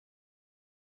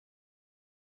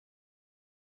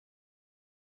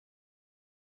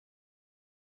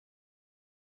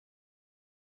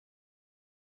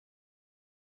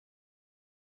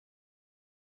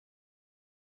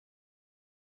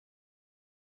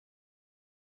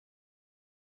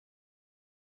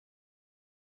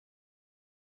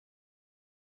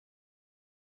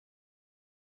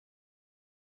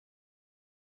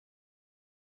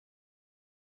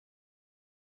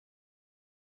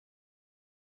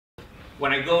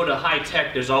when I go to high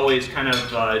tech, there's always kind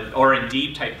of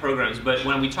R&D type programs, but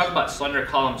when we talk about Slender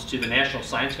Columns to the National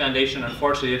Science Foundation,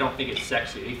 unfortunately they don't think it's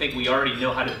sexy. They think we already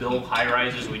know how to build high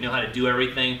rises, we know how to do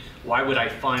everything. Why would I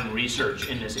fund research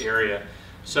in this area?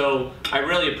 So I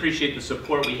really appreciate the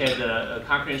support. We had the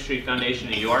Concrete Industry Foundation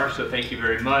in New York, so thank you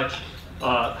very much.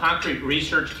 Concrete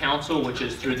Research Council, which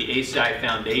is through the ACI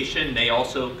Foundation, they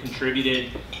also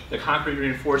contributed. The Concrete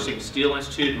Reinforcing Steel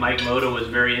Institute, Mike Moto was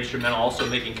very instrumental, also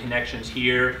making connections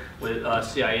here with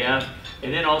CIF.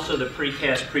 And then also the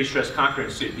Precast Pre-Stressed Concrete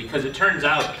Institute, because it turns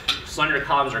out slender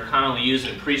columns are commonly used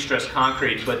in pre-stressed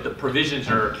concrete, but the provisions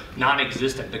are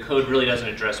non-existent. The code really doesn't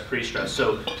address pre-stress,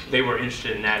 so they were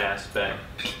interested in that aspect.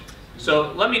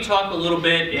 So let me talk a little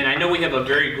bit, and I know we have a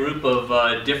very group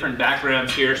of different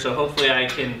backgrounds here, so hopefully I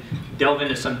can delve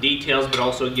into some details, but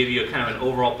also give you a kind of an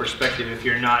overall perspective if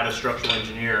you're not a structural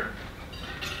engineer.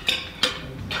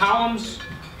 Columns,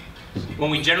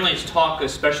 when we generally talk,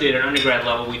 especially at an undergrad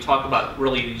level, we talk about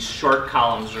really these short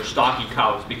columns or stocky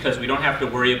columns because we don't have to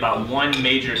worry about one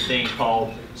major thing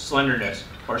called slenderness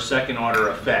or second order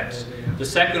effects. The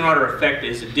second order effect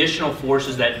is additional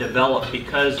forces that develop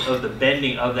because of the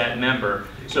bending of that member.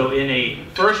 So in a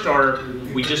first order,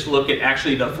 we just look at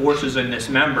actually the forces in this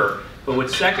member. But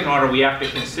with second order, we have to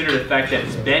consider the fact that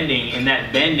it's bending, and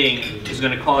that bending is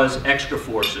going to cause extra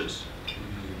forces.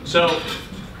 So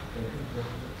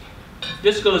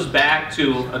this goes back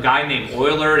to a guy named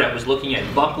Euler that was looking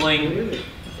at buckling.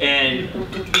 And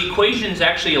the equations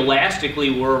actually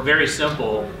elastically were very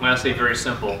simple. When I say very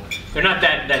simple, they're not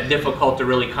that difficult to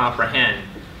really comprehend.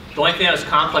 The only thing that was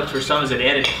complex for some is it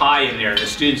added pi in there, and the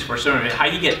students were sort of, how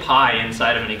do you get pi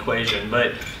inside of an equation?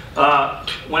 But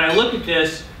when I look at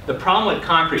this, the problem with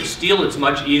concrete, steel it's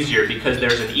much easier because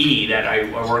there's an E that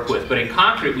I work with. But in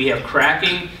concrete we have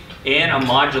cracking and a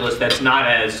modulus that's not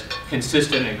as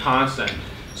consistent and constant.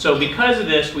 So because of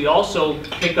this, we also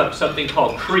pick up something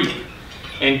called creep.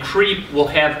 And creep will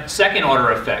have second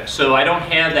order effects. So I don't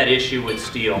have that issue with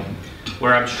steel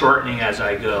where I'm shortening as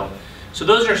I go. So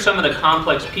those are some of the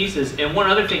complex pieces. And one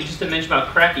other thing just to mention about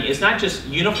cracking, it's not just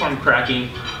uniform cracking.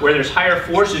 Where there's higher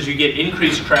forces, you get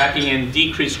increased cracking and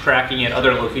decreased cracking at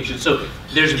other locations. So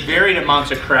there's varied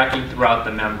amounts of cracking throughout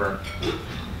the member.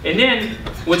 And then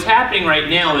what's happening right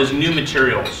now is new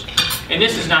materials. And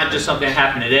this is not just something that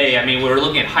happened today. I mean, we're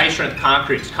looking at high-strength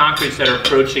concretes that are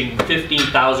approaching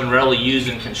 15,000 readily used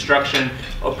in construction,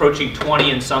 approaching 20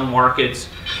 in some markets.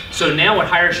 So now with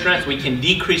higher strength, we can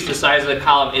decrease the size of the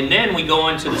column, and then we go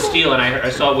into the steel, and I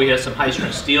saw we have some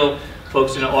high-strength steel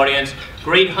folks in the audience.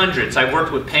 Grade hundreds, I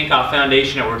worked with Pankow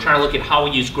Foundation, and we're trying to look at how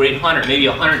we use grade 100, maybe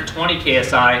 120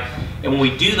 KSI, and when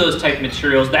we do those type of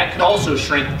materials, that could also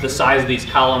shrink the size of these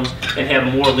columns and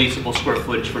have more leasable square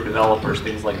footage for developers,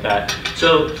 things like that.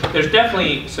 So there's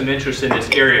definitely some interest in this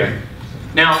area.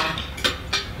 Now,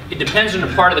 it depends on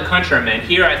the part of the country I'm in.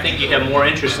 Here, I think you have more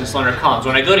interest in slender columns.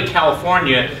 When I go to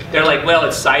California, they're like, well,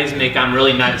 it's seismic. I'm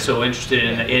really not so interested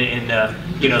in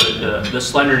the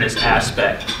slenderness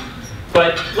aspect.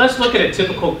 But let's look at a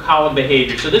typical column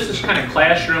behavior. So this is kind of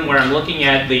classroom where I'm looking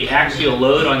at the axial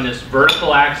load on this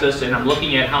vertical axis, and I'm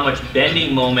looking at how much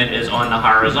bending moment is on the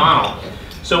horizontal.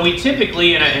 So we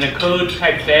typically, in a code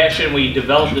type fashion, we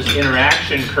develop this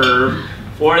interaction curve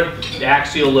for the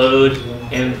axial load,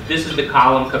 and this is the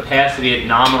column capacity at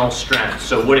nominal strength,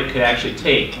 so what it could actually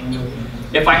take.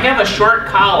 If I have a short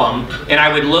column, and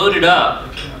I would load it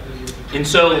up, and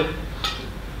so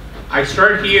I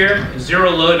start here,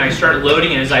 zero load, and I start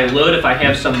loading, and as I load, if I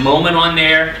have some moment on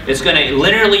there, it's going to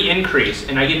linearly increase,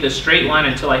 and I get this straight line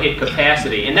until I hit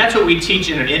capacity. And that's what we teach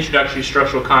in an introductory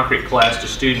structural concrete class to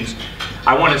students.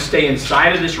 I want to stay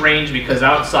inside of this range because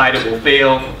outside it will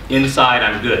fail, inside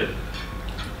I'm good.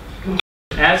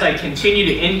 As I continue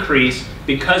to increase,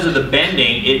 because of the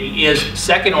bending, it is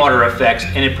second order effects,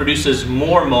 and it produces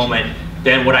more moment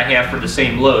than what I have for the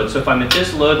same load. So if I'm at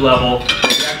this load level,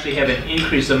 I actually have an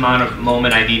increased amount of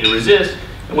moment I need to resist.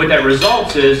 And what that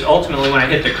results is, ultimately when I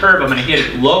hit the curve, I'm going to hit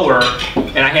it lower,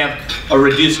 and I have a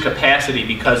reduced capacity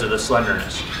because of the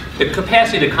slenderness. The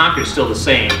capacity of the concrete is still the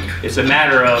same. It's a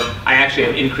matter of, I actually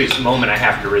have increased moment I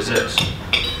have to resist.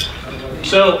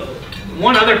 So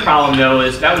one other problem though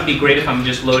is, that would be great if I'm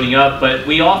just loading up, but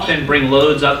we often bring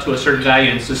loads up to a certain value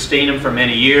and sustain them for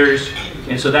many years.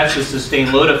 And so that's the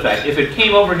sustained load effect. If it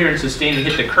came over here and sustained and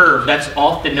hit the curve, that's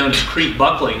often known as creep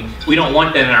buckling. We don't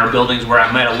want that in our buildings where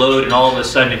I'm at a load and all of a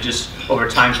sudden it just over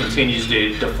time continues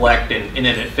to deflect and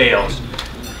then it fails.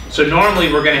 So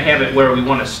normally we're going to have it where we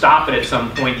want to stop it at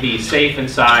some point, be safe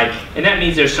inside, and that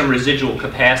means there's some residual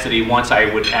capacity once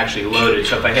I would actually load it.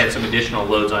 So if I had some additional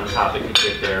loads on top, it could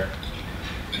get there.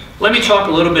 Let me talk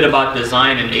a little bit about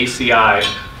design in ACI.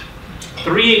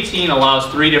 318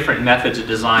 allows 3 different methods of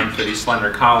design for these slender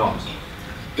columns.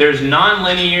 There's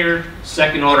nonlinear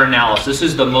second order analysis. This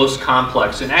is the most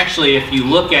complex, and actually if you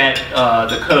look at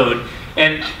the code,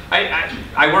 and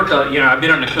I work, I've been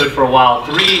on the code for a while.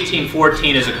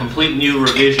 318.14 is a complete new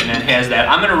revision and has that.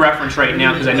 I'm going to reference right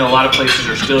now because I know a lot of places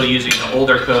are still using the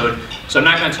older code, so I'm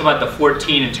not going to talk about the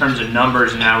 14 in terms of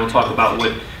numbers, and I will talk about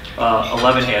what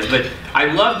 11 has. But I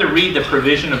love to read the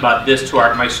provision about this to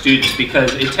my students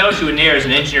because it tells you in there as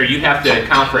an engineer you have to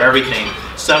account for everything.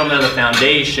 Settlement of the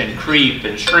foundation, creep,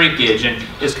 and shrinkage, and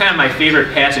it's kind of my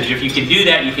favorite passage. If you can do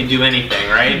that, you can do anything,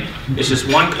 right? It's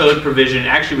just one code provision. It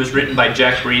actually was written by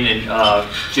Jack Breen and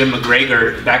Jim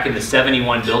McGregor back in the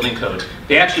 71 building code.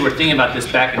 They actually were thinking about this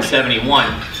back in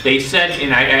 71. They said,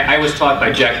 and I was taught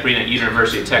by Jack Breen at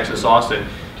University of Texas, Austin.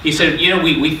 He said,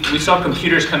 we saw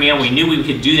computers coming in, we knew we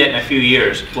could do that in a few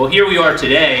years. Well, here we are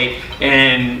today,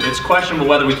 and it's questionable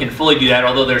whether we can fully do that,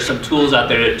 although there's some tools out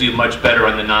there that do much better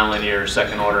on the nonlinear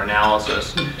second order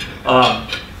analysis.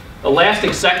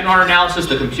 Elastic second order analysis,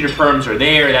 the computer programs are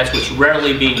there, that's what's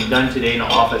rarely being done today in the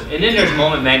office. And then there's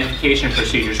moment magnification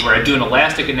procedures where I do an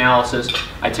elastic analysis,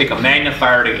 I take a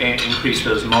magnifier to increase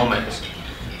those moments.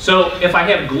 So if I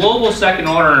have global second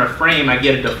order in a frame, I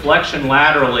get a deflection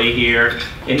laterally here,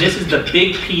 and this is the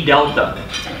big P delta.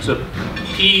 So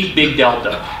P big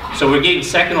delta. So we're getting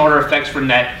second order effects from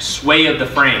that sway of the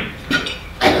frame.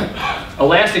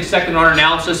 Elastic second order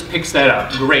analysis picks that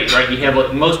up. Great, right? You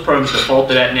have most programs default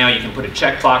to that now. You can put a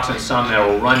checkbox on some that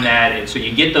will run that, and so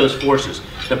you get those forces.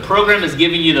 The program is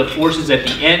giving you the forces at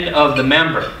the end of the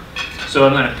member. So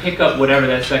I'm going to pick up whatever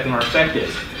that second order effect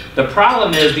is. The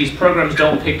problem is these programs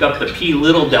don't pick up the P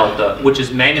little delta, which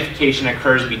is magnification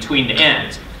occurs between the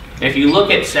ends. And if you look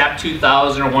at SAP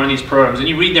 2000 or one of these programs and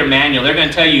you read their manual, they're going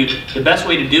to tell you the best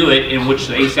way to do it, in which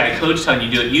the ACI code's telling you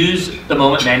to do it, use the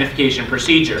moment magnification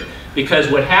procedure.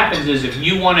 Because what happens is if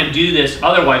you want to do this,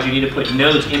 otherwise you need to put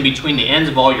nodes in between the ends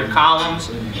of all your columns.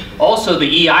 Also,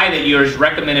 the EI that yours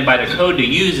recommended by the code to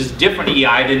use is different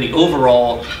EI than the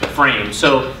overall frame.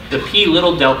 So the P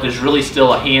little delta is really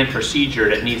still a hand procedure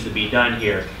that needs to be done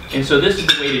here. And so this is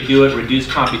the way to do it, reduce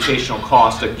computational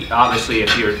cost, obviously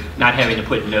if you're not having to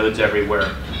put nodes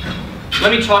everywhere.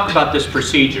 Let me talk about this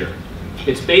procedure.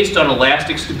 It's based on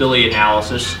elastic stability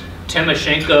analysis.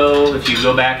 Timoshenko, if you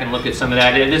go back and look at some of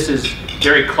that, this is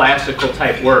very classical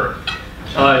type work.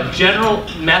 General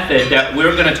method that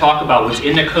we're going to talk about, which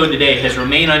in the code today has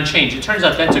remained unchanged. It turns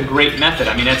out that's a great method.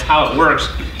 I mean, that's how it works.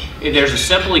 There's a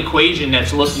simple equation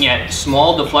that's looking at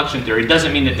small deflection theory. It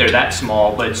doesn't mean that they're that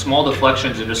small, but small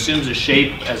deflections, it assumes a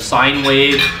shape, a sine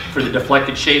wave for the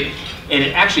deflected shape, and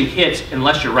it actually hits,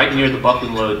 unless you're right near the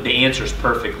buckling load, the answers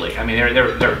perfectly. I mean,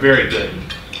 they're very good.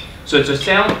 So it's a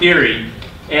sound theory.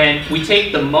 And we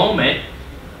take the moment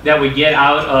that we get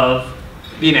out of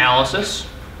the analysis,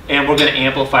 and we're going to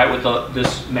amplify it with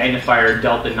this magnifier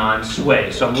delta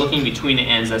non-sway. So I'm looking between the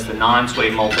ends, that's the non-sway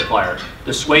multiplier.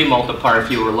 The sway multiplier,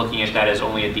 if you were looking at that, is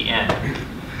only at the end.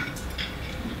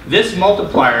 This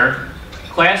multiplier,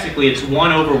 classically, it's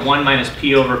 1 over 1 minus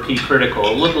P over P critical.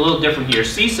 It'll look a little different here.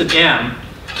 C sub M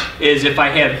is if I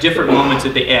have different moments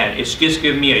at the end. It's just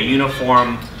giving me a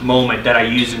uniform moment that I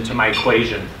use into my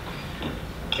equation.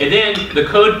 And then the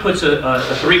code puts a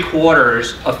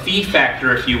 3/4, a phi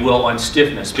factor, if you will, on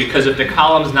stiffness, because if the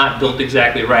column's not built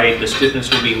exactly right, the stiffness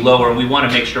will be lower. We want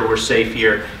to make sure we're safe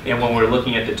here, and when we're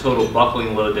looking at the total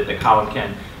buckling load that the column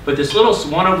can. But this little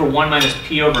 1 over 1 minus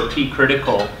P over P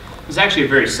critical is actually a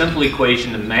very simple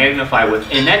equation to magnify with,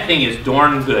 and that thing is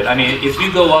darn good. I mean, if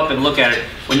you go up and look at it,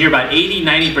 when you're about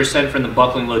 80–90% from the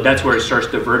buckling load, that's where it starts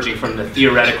diverging from the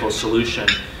theoretical solution.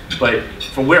 But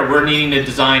from where we're needing to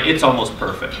design, it's almost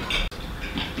perfect.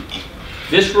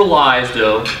 This relies,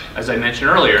 though, as I mentioned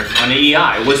earlier, on the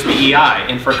EI. What's the EI?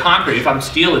 And for concrete, if I'm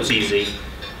steel, it's easy.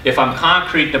 If I'm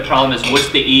concrete, the problem is what's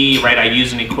the E, right? I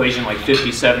use an equation like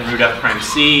 57 root F prime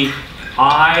C.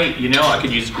 I, I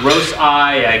could use gross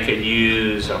I could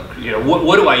use,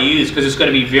 what do I use? Because it's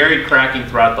going to be very cracking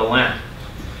throughout the length.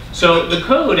 So the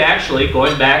code actually,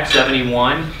 going back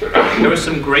 71, there was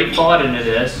some great thought into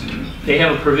this. They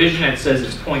have a provision that says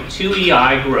it's 0.2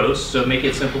 EI gross, so make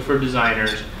it simple for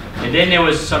designers. And then there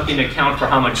was something to account for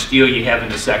how much steel you have in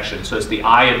the section. So it's the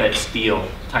I of that steel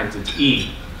times its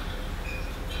E.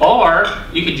 Or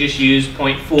you could just use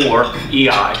 0.4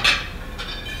 EI.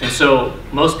 And so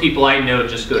most people I know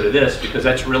just go to this because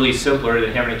that's really simpler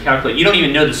than having to calculate. You don't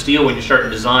even know the steel when you start to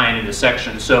design in the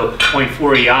section. So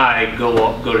 0.4 EI,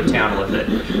 go to town with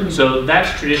it. So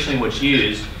that's traditionally what's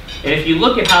used. And if you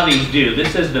look at how these do,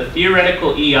 this is the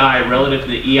theoretical EI relative to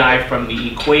the EI from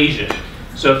the equation.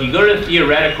 So if you go to the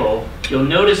theoretical, you'll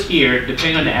notice here,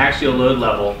 depending on the axial load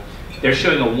level, they're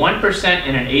showing a 1%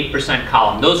 and an 8%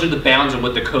 column. Those are the bounds of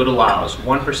what the code allows.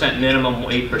 1% minimum,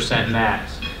 8%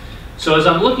 max. So as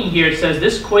I'm looking here, it says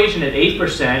this equation at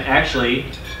 8% actually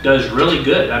does really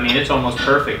good. I mean, it's almost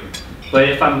perfect. But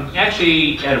if I'm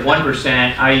actually at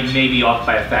 1%, I may be off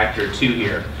by a factor of 2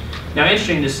 here. Now,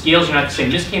 interesting, the scales are not the same.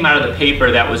 This came out of the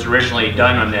paper that was originally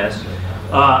done on this.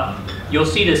 You'll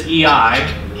see this EI.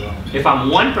 If I'm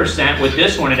 1% with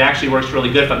this one, it actually works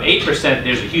really good. If I'm 8%,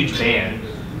 there's a huge band.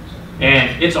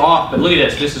 And it's off, but look at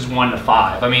this. This is 1 to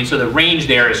 5. I mean, so the range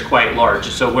there is quite large.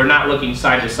 So we're not looking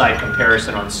side-to-side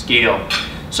comparison on scale.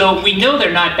 So we know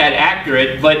they're not that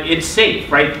accurate, but it's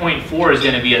safe, right? 0.4 is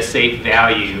going to be a safe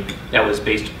value that was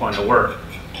based upon the work.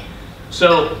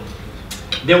 So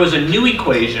there was a new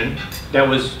equation that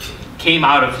came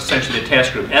out of essentially the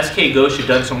task group. SK Ghosh had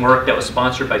done some work that was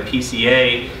sponsored by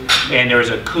PCA, and there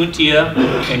was a Kuntia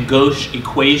and Ghosh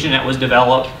equation that was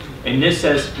developed. And this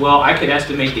says, well, I could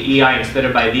estimate the EI instead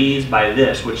of by these, by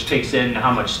this, which takes in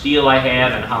how much steel I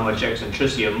have and how much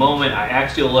eccentricity of moment,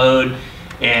 axial load,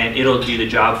 and it'll do the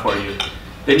job for you.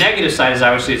 The negative side is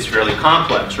obviously it's fairly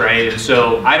complex, right? And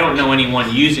so I don't know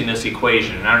anyone using this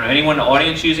equation. I don't know anyone in the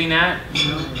audience using that?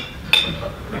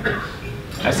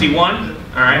 I see one.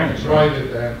 All right. I tried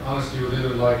it and honestly you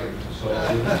didn't like it. So all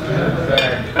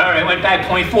right, went back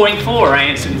 0.4, right?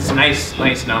 It's a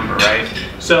nice number, right?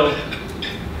 So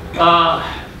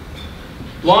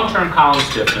long-term column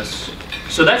stiffness.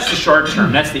 So that's the short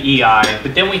term, that's the EI,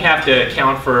 but then we have to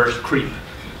account for creep.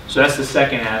 So that's the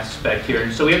second aspect here.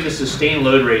 And so we have the sustained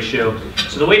load ratio.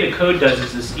 So the way the code does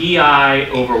is this EI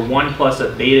over 1 plus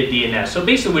a beta DNS. So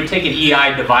basically we're taking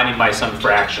EI dividing by some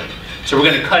fraction. So we're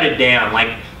going to cut it down.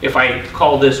 Like if I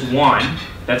call this 1,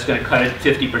 that's going to cut it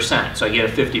 50%. So I get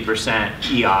a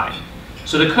 50% EI.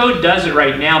 So the code does it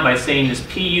right now by saying this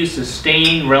PU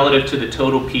sustained relative to the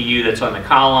total PU that's on the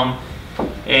column,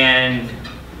 and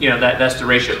you know that's the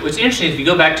ratio. What's interesting, if you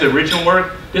go back to original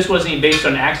work, this wasn't even based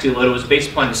on axial load, it was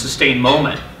based upon the sustained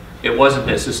moment. It wasn't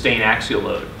the sustained axial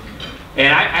load.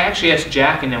 And I actually asked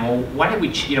Jack and them, well, why did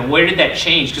we, where did that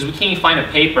change? Because we can't even find a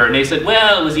paper. And they said,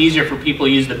 well, it was easier for people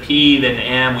to use the P than the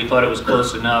M. We thought it was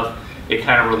close enough. It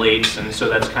kind of relates, and so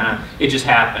that's kind of, it just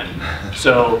happened.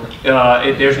 So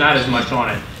there's not as much on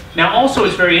it. Now also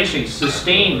it's very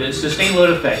interesting, the sustained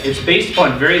load effect, it's based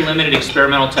upon very limited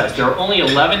experimental tests. There are only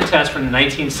 11 tests from the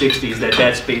 1960s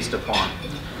that's based upon.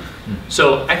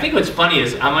 So I think what's funny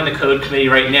is I'm on the code committee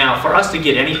right now. For us to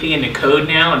get anything into code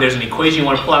now, and there's an equation you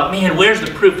want to pull out, man, where's the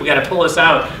proof? We got to pull this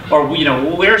out. Or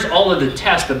where's all of the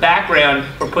tests, the background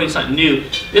for putting something new?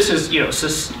 This is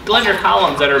slender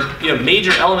columns that are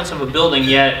major elements of a building.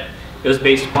 Yet it was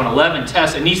based upon 11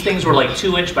 tests, and these things were like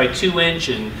 2-inch by 2-inch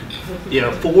and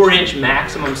 4-inch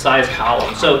maximum size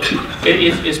columns. So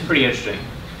it's pretty interesting.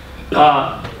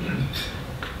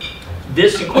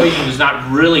 This equation does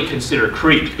not really consider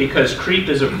creep, because creep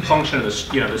is a function of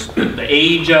the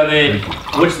age of it,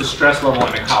 what's the stress level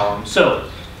on the column. So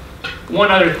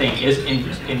one other thing is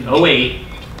in 08,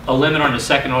 a limit on the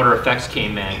second order effects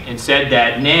came in and said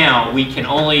that now we can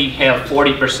only have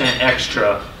 40%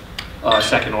 extra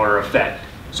second order effect.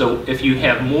 So if you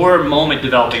have more moment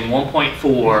developing 1.4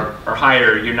 or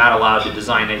higher, you're not allowed to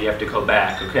design it, you have to go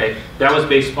back, okay? That was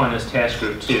based upon this task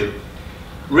group too.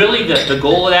 Really, the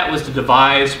goal of that was to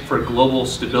devise for global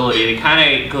stability. It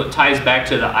kind of ties back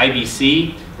to the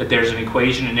IBC, that there's an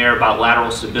equation in there about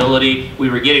lateral stability. We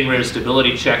were getting rid of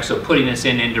stability checks, so putting this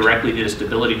in indirectly did a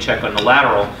stability check on the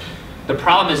lateral. The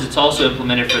problem is it's also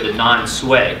implemented for the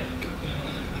non-sway.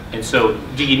 And so,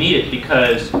 do you need it?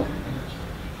 Because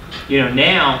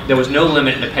now there was no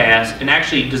limit in the past, and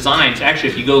actually designs,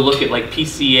 if you go look at like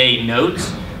PCA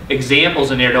notes,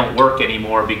 examples in there don't work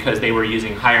anymore because they were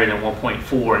using higher than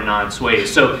 1.4 non-sways.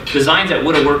 So designs that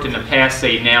would have worked in the past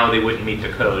say now they wouldn't meet the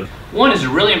code. One is to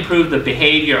really improve the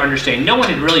behavior, understanding. No one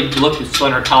had really looked at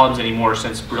slender columns anymore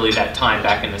since really that time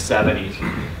back in the 70s.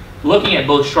 Looking at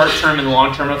both short-term and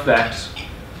long-term effects.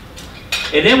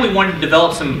 And then we wanted to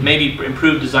develop some maybe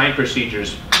improved design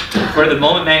procedures for the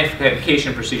moment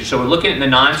magnification procedure. So we're looking at the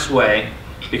non-sway,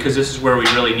 because this is where we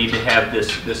really need to have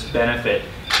this benefit,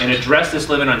 and address this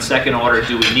limit on second order.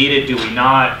 Do we need it? Do we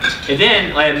not? And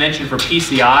then, like I mentioned, for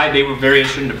PCI, they were very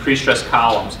interested in the pre-stress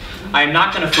columns. I am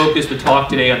not going to focus the talk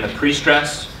today on the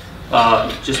pre-stress,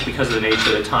 just because of the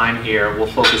nature of the time here. We'll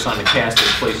focus on the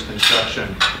cast-in-place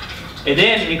construction. And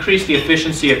then increase the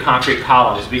efficiency of concrete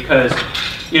columns, because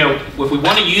you know, if we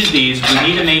want to use these, we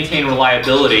need to maintain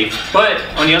reliability, but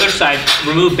on the other side,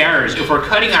 remove barriers. If we're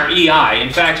cutting our EI,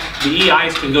 in fact, the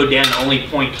EIs can go down to only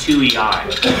 0.2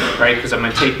 EI, right? Because I'm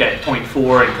going to take that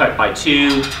 0.4 and cut by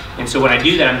 2, and so when I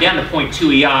do that, I'm down to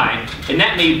 0.2 EI, and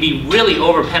that may be really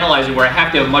over penalizing where I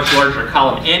have to have a much larger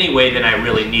column anyway than I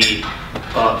really need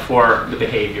for the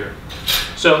behavior.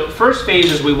 So first phase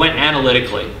is we went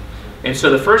analytically. And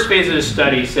so the first phase of the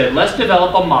study said, let's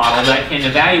develop a model that can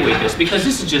evaluate this, because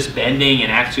this is just bending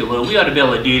and axial load. We ought to be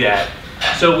able to do that.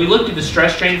 So we looked at the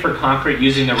stress strain for concrete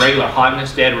using the regular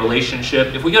Hognested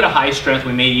relationship. If we go to high strength,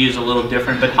 we may use a little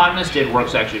different, but Hognested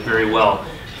works actually very well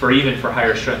for even for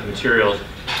higher strength materials.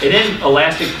 And then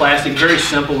elastic plastic, very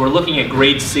simple. We're looking at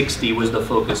grade 60 was the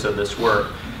focus of this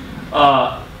work.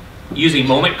 Using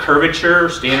moment curvature,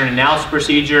 standard analysis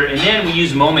procedure, and then we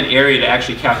use moment area to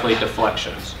actually calculate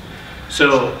deflections.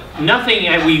 So nothing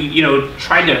that we, you know,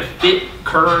 tried to fit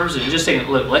curves and just saying,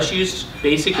 look, let's use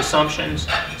basic assumptions,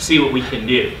 see what we can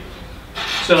do.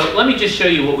 So let me just show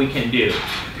you what we can do.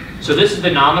 So this is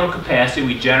the nominal capacity,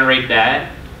 we generate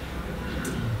that.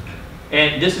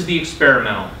 And this is the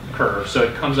experimental curve. So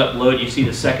it comes up load, you see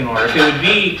the second order. If it would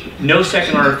be no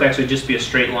second order effects, it would just be a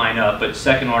straight line up, but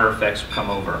second order effects come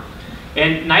over.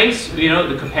 And nice, you know,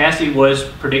 the capacity was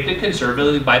predicted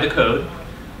conservatively by the code.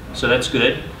 So that's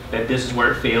good, that this is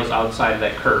where it fails outside of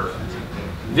that curve.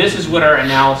 This is what our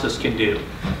analysis can do.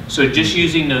 So just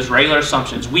using those regular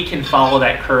assumptions, we can follow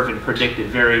that curve and predict it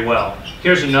very well.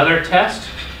 Here's another test.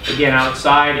 Again,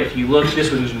 outside, if you look,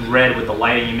 this one's in red with the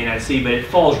lighting you may not see, but it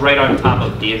falls right on top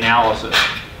of the analysis.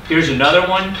 Here's another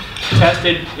one,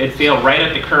 tested, it failed right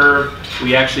at the curve.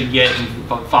 We actually get and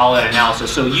follow that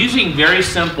analysis. So using very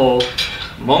simple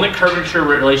moment curvature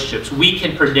relationships, we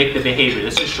can predict the behavior.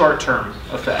 This is short-term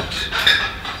effects.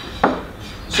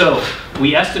 So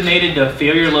we estimated the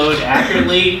failure load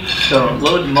accurately. The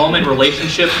load-moment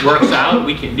relationship works out.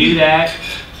 We can do that.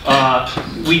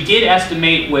 We did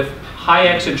estimate with high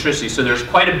eccentricity, so there's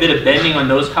quite a bit of bending on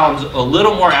those columns a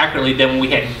little more accurately than when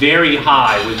we had very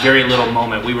high with very little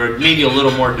moment. We were maybe a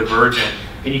little more divergent.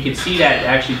 And you can see that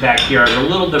actually back here. A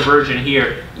little divergent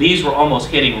here. These were almost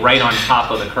hitting right on top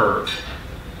of the curve.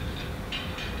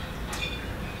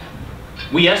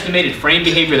 We estimated frame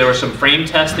behavior. There were some frame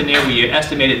tests in there. We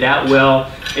estimated that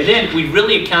well. And then we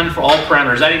really accounted for all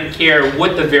parameters. I didn't care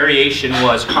what the variation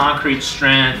was, concrete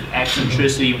strength,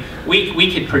 eccentricity.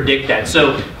 We could predict that.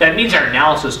 So that means our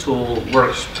analysis tool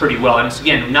works pretty well. And it's,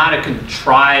 again, not a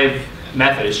contrived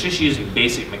method. It's just using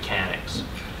basic mechanics.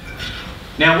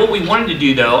 Now, what we wanted to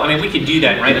do, though, I mean, we could do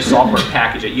that and write a software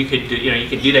package. You could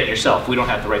do that yourself. We don't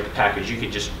have to write the package. You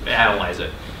could just analyze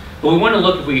it. But we want to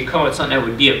look if we could come up with something that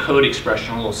would be a code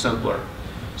expression a little simpler.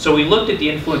 So we looked at the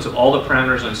influence of all the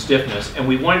parameters on stiffness, and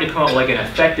we wanted to come up with like an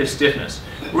effective stiffness.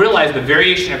 Realize the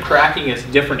variation of cracking is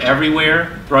different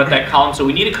everywhere throughout that column, so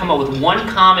we need to come up with one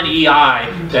common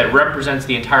EI that represents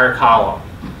the entire column,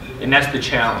 and that's the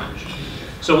challenge.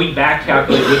 So we back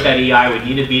calculated what that EI would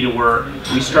need to be to work.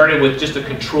 We started with just a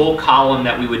control column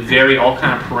that we would vary all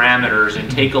kind of parameters and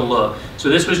take a look. So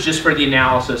this was just for the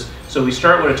analysis. So we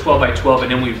start with a 12 by 12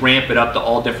 and then we ramp it up to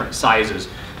all different sizes.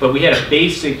 But we had a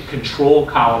basic control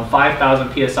column, 5,000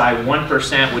 PSI,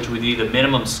 1%, which would be the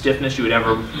minimum stiffness you would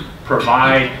ever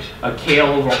provide. A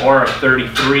KL over R of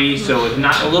 33, so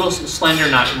not a little slender,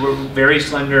 not very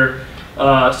slender.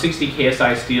 60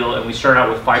 KSI steel, and we start out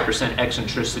with 5%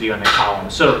 eccentricity on the column.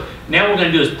 So now what we're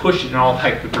going to do is push it in all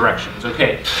types of directions.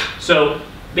 Okay, so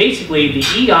basically the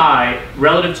EI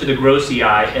relative to the gross EI,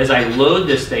 as I load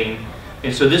this thing,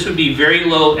 and so this would be very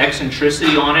low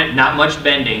eccentricity on it, not much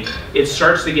bending. It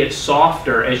starts to get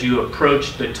softer as you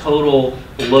approach the total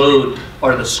load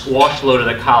or the squash load of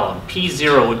the column.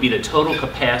 P0 would be the total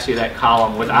capacity of that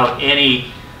column without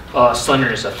any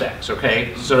slenderness effects,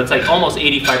 okay? So it's like almost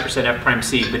 85% F prime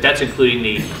C, but that's including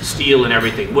the steel and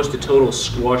everything. What's the total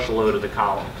squash load of the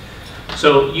column?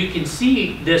 So you can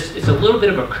see this, it's a little bit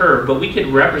of a curve, but we could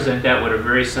represent that with a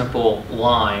very simple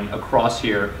line across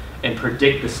here and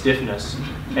predict the stiffness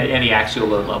at any axial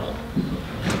load level.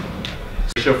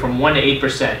 So from 1 to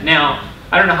 8%. Now,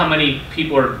 I don't know how many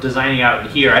people are designing out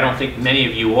here. I don't think many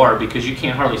of you are, because you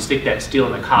can't hardly stick that steel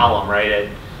in the column, right? At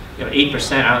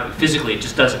 8%, physically it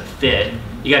just doesn't fit.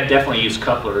 You got to definitely use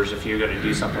couplers if you're going to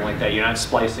do something like that. You're not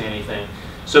splicing anything.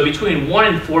 So between 1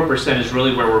 and 4% is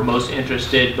really where we're most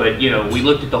interested, but we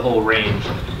looked at the whole range.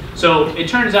 So it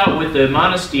turns out with the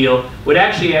monosteel, what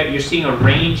actually you're seeing a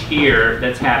range here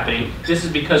that's happening. This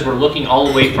is because we're looking all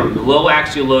the way from low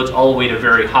axial loads all the way to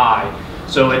very high.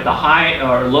 So at the high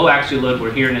or low axial load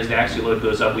we're here, and as the axial load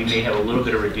goes up, we may have a little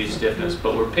bit of reduced stiffness,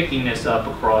 but we're picking this up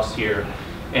across here.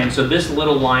 And so this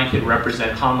little line could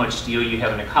represent how much steel you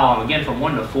have in a column. Again, from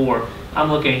 1 to 4,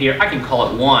 I'm looking here, I can call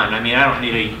it 1. I mean, I don't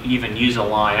need to even use a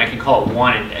line. I can call it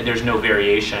 1 and there's no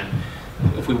variation.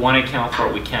 If we want to account for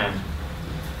it, we can.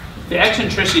 The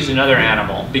eccentricity is another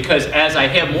animal, because as I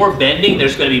have more bending,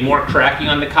 there's going to be more cracking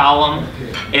on the column,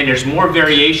 and there's more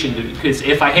variation, because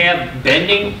if I have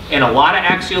bending and a lot of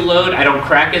axial load, I don't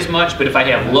crack as much, but if I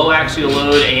have low axial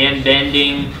load and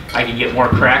bending, I can get more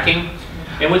cracking.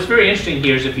 And what's very interesting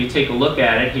here is if you take a look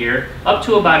at it here, up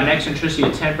to about an eccentricity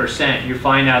of 10%, you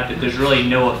find out that there's really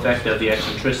no effect of the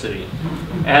eccentricity.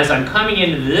 As I'm coming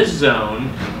into this zone,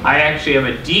 I actually have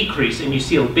a decrease, and you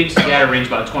see a big scatter range,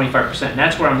 about 25%. And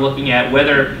that's where I'm looking at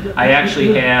whether I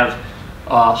actually have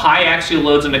high axial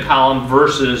loads in the column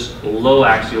versus low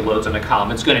axial loads in the column.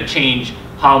 It's going to change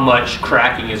how much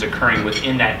cracking is occurring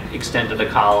within that extent of the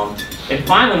column. And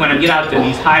finally, when I get out to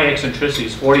these high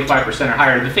eccentricities, 45% or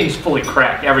higher, the thing's fully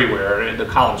cracked everywhere. The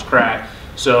column's cracked.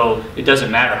 So it doesn't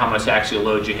matter how much axial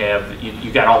load you have.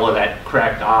 You got all of that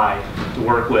cracked eye to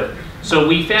work with. So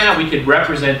we found out we could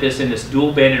represent this in this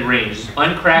dual banded range.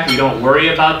 Uncracked, we don't worry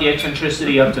about the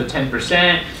eccentricity up to 10%.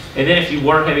 And then if you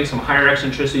were having some higher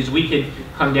eccentricities, we could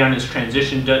come down this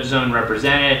transition zone,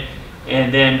 represent it,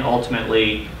 and then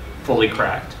ultimately fully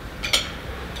cracked.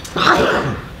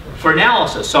 For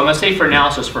analysis, so I'm going to say for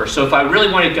analysis first. So if I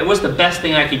really want to get, what's the best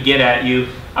thing I could get at you,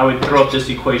 I would throw up this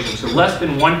equation. So less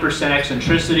than 1%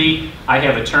 eccentricity, I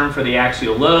have a term for the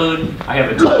axial load, I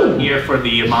have a term here for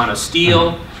the amount of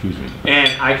steel,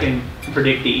 and I can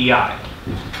predict the EI.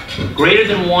 Greater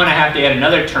than 1, I have to add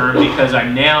another term because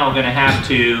I'm now going to have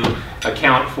to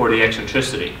account for the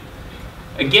eccentricity.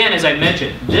 Again, as I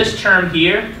mentioned, this term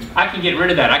here, I can get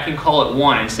rid of that. I can call it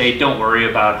 1 and say, don't worry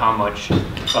about how much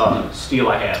steel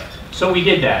I have. So we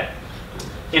did that.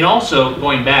 And also,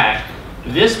 going back,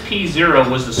 this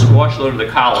P0 was the squash load of the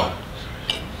column.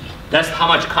 That's how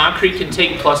much concrete can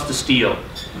take plus the steel.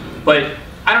 But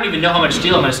I don't even know how much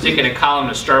steel I'm going to stick in a column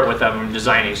to start with that I'm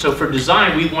designing. So for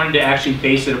design, we wanted to actually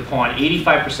base it upon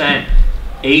 85%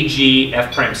 AG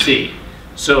F prime C.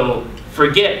 So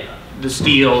forget the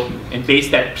steel and base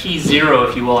that P0,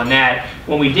 if you will, on that.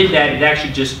 When we did that, it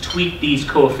actually just tweaked these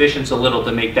coefficients a little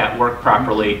to make that work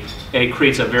properly, and it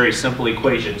creates a very simple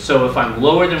equation. So if I'm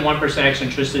lower than 1%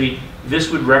 eccentricity,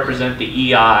 this would represent the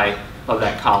EI of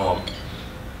that column.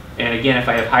 And again, if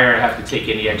I have higher, I have to take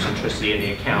any eccentricity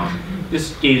into account.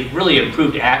 This gave really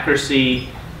improved accuracy.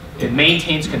 It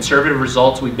maintains conservative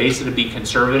results. We base it to be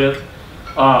conservative.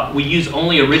 We use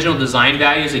only original design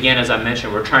values. Again, as I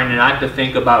mentioned, we're trying not to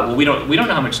think about, well, we don't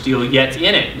know how much steel yet's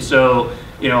in it. So,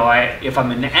 you know, if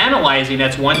I'm analyzing,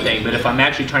 that's one thing. But if I'm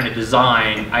actually trying to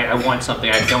design, I want something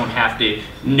I don't have to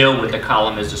know what the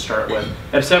column is to start with.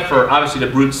 Except for, obviously,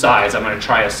 the brute size. I'm going to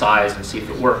try a size and see if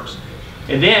it works.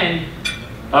 And then,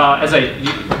 as I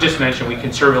just mentioned, we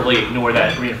conservatively ignore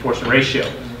that reinforcement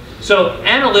ratio. So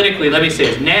analytically, let me say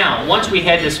this. Now, once we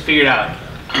had this figured out,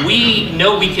 we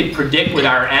know we could predict with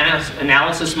our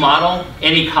analysis model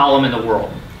any column in the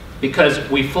world because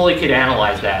we fully could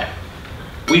analyze that.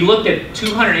 We looked at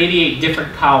 288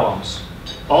 different columns,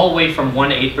 all the way from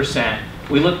 1 to 8%.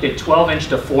 We looked at 12-inch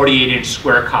to 48-inch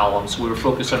square columns. We were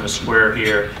focused on the square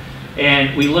here.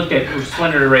 And we looked at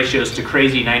slender ratios to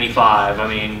crazy 95. I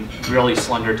mean, really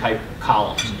slender type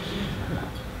columns.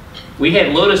 We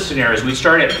had lotus scenarios. We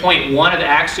started at 0.1 of the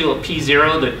axial at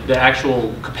P0, the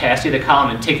actual capacity of the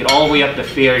column, and take it all the way up to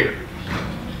failure.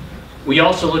 We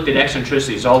also looked at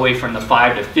eccentricities all the way from the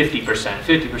 5 to 50%.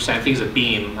 50%, I think, is a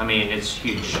beam. I mean, it's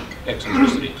huge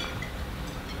eccentricity.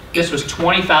 This was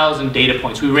 20,000 data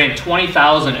points. We ran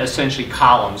 20,000 essentially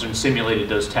columns and simulated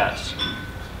those tests.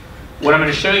 What I'm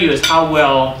going to show you is how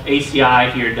well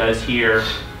ACI here does here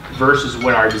versus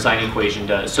what our design equation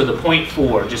does. So the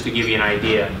 0.4, just to give you an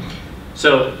idea.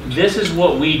 So this is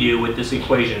what we do with this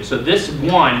equation. So this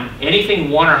 1, anything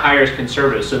 1 or higher is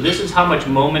conservative. So this is how much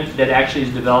moment that actually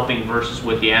is developing versus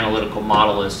what the analytical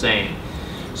model is saying.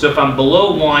 So if I'm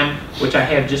below 1, which I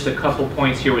have just a couple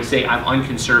points here, would say I'm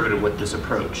unconservative with this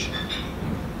approach.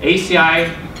 ACI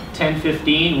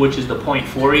 1015, which is the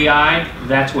 0.4 EI,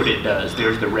 that's what it does.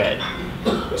 There's the red.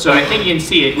 So I think you can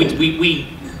see it. We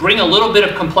bring a little bit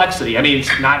of complexity. I mean,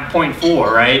 it's not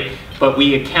 0.4, right? But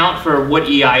we account for what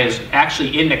EI is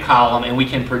actually in the column, and we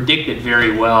can predict it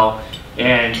very well,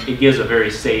 and it gives a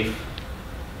very safe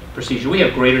procedure. We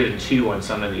have greater than 2 on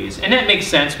some of these. And that makes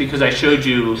sense because I showed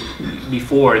you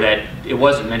before that it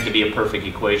wasn't meant to be a perfect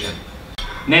equation.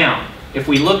 Now, if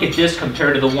we look at this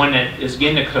compared to the one that is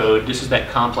in the code, this is that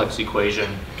complex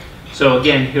equation. So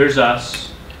again, here's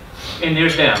us. And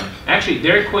there's them. Actually,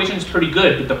 their equation is pretty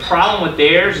good, but the problem with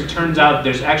theirs, it turns out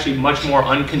there's actually much more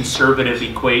unconservative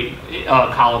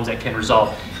columns that can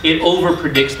resolve. It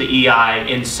over-predicts the EI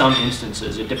in some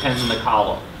instances. It depends on the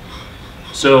column.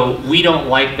 So we don't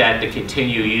like that to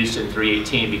continue use in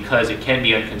 318 because it can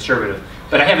be unconservative.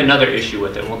 But I have another issue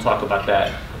with it, and we'll talk about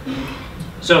that.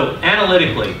 So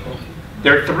analytically,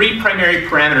 there are three primary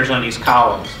parameters on these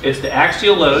columns. It's the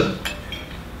axial load,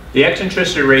 the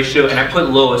eccentricity ratio, and I put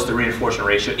low as the reinforcement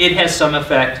ratio. It has some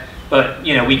effect, but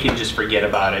you know, we can just forget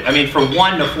about it. I mean, for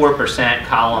 1 to 4%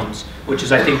 columns, which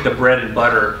is I think the bread and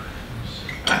butter,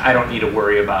 I don't need to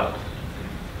worry about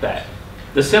that.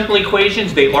 The simple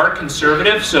equations, they are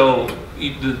conservative, so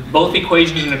both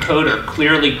equations in the code are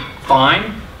clearly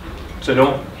fine, so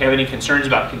don't have any concerns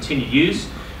about continued use,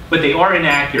 but they are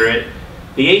inaccurate.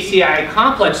 The ACI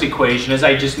complex equation, as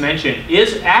I just mentioned,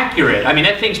 is accurate. I mean,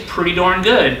 that thing's pretty darn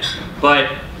good, but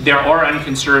there are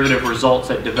unconservative results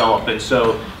that develop, and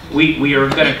so we are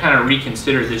going to kind of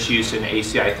reconsider this use in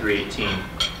ACI 318.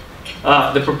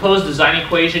 The proposed design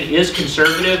equation is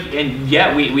conservative, and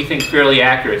yet we think fairly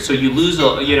accurate. So you lose a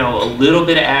little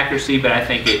bit of accuracy, but I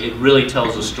think it really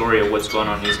tells the story of what's going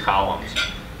on in these columns.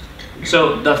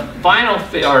 So the final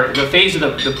the phase of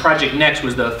the project next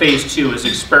was the phase 2, is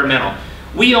experimental.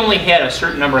 We only had a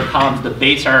certain number of columns to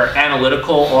base our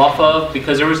analytical off of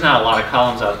because there was not a lot of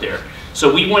columns out there.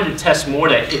 So we wanted to test more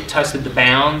that tested the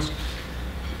bounds.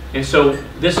 And so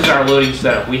this is our loading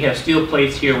setup. We have steel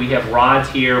plates here, we have rods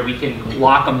here, we can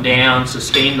lock them down,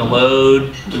 sustain the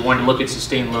load. We wanted to look at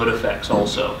sustained load effects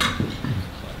also.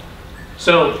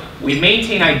 So we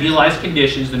maintain idealized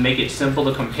conditions to make it simple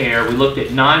to compare. We looked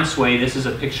at non-sway. This is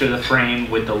a picture of the frame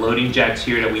with the loading jacks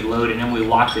here that we load, and then we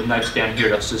lock the nuts down here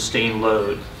to sustain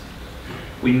load.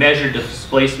 We measured the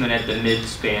displacement at the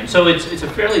mid-span. So it's a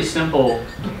fairly simple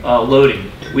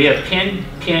loading. We have pin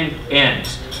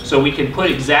ends. So we can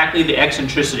put exactly the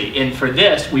eccentricity. And for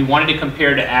this, we wanted to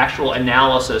compare to actual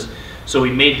analysis. So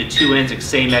we made the two ends the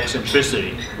same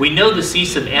eccentricity. We know the C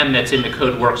sub m that's in the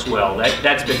code works well.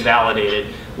 That's been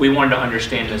validated. We wanted to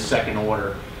understand the second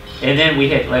order. And then we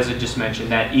had, as I just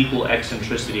mentioned, that equal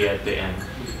eccentricity at the end.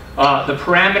 The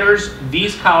parameters,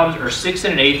 these columns are 6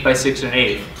 1/8 by 6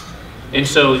 1/8. And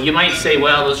so you might say,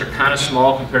 well, those are kind of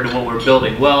small compared to what we're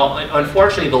building. Well,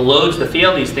 unfortunately, the loads to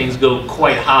fail these things go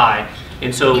quite high.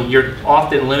 And so you're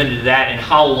often limited to that and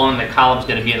how long the column's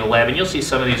going to be in the lab. And you'll see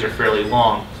some of these are fairly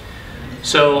long.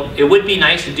 So it would be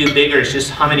nice to do bigger. It's just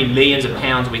how many millions of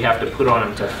pounds we have to put on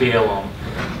them to fail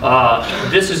them.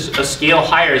 This is a scale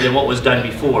higher than what was done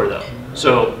before, though.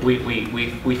 So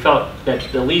we felt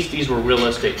that at least these were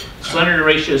realistic. Slender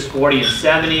ratio is 40 and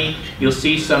 70. You'll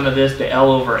see some of this, the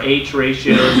L over H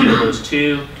ratios for those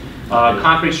two.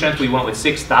 Concrete strength, we went with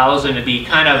 6,000 to be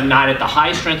kind of not at the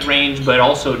high strength range, but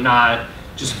also not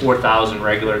just 4,000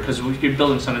 regular, because if you're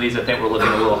building some of these, I think we're looking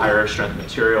at a little higher strength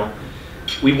material.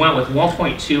 We went with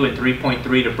 1.2 and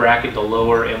 3.3 to bracket the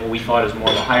lower and what we thought is more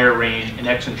of a higher range, and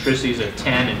eccentricities of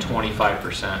 10 and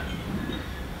 25%.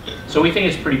 So we think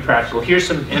it's pretty practical. Here's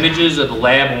some images of the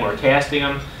lab when we're casting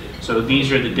them. So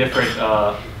these are the different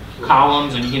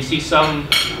columns, and you can see some,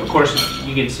 of course,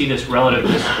 you can see this relative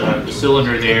to the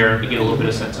cylinder there. You get a little bit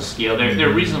of sense of scale.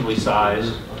 They're reasonably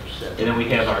sized, and then we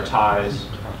have our ties.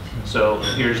 So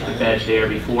here's the bed there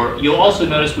before. You'll also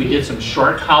notice we did some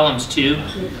short columns too.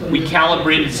 We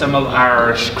calibrated some of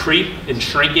our creep and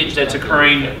shrinkage that's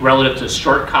occurring relative to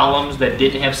short columns that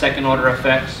didn't have second order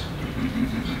effects.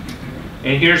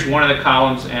 And here's one of the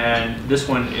columns, and this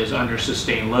one is under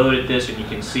sustained load at this, and you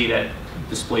can see that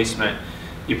displacement.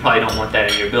 You probably don't want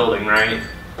that in your building, right?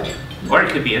 Or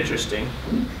it could be interesting.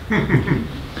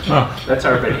 That's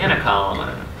our banana column, I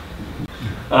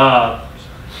don't know.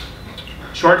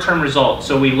 Short-term results.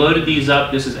 So we loaded these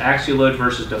up. This is axial load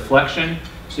versus deflection.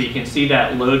 So you can see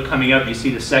that load coming up. You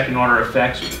see the second order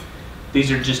effects.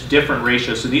 These are just different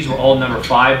ratios. So these were all number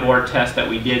 5 board tests that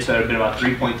we did. So it would have been about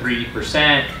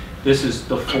 3.3%. This is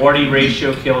the 40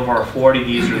 ratio, kilovar 40.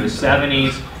 These are the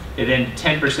 70s. And then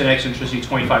 10% eccentricity,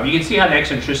 25. You can see how the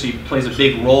eccentricity plays a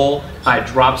big role, how it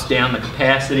drops down the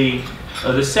capacity.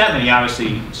 The 70,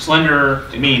 obviously, slender,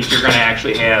 it means you're going to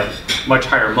actually have much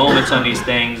higher moments on these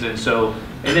things, and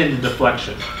then the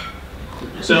deflection.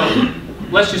 So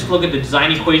let's just look at the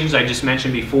design equations I just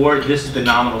mentioned before. This is the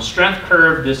nominal strength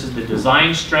curve. This is the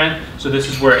design strength. So this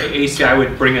is where ACI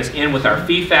would bring us in with our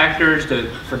fee factors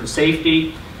for the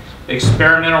safety.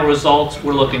 Experimental results,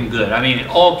 we're looking good. I mean, in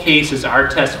all cases, our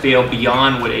tests fail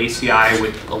beyond what ACI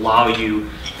would allow you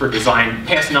for design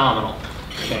past nominal.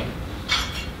 Okay.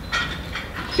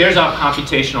 There's our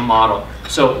computational model.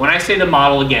 So when I say the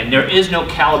model, again, there is no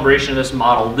calibration of this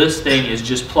model. This thing is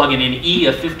just plugging in E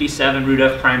of 57 root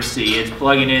F prime C. It's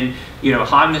plugging in, you know,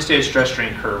 Hodgman stated stress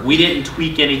strain curve. We didn't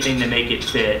tweak anything to make it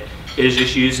fit. It is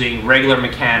just using regular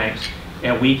mechanics,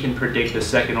 and we can predict the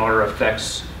second order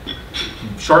effects,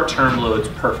 short-term loads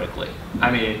perfectly.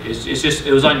 I mean,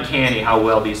 it was uncanny how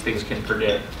well these things can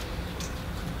predict.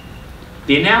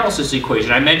 The analysis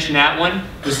equation, I mentioned that one.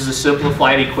 This is a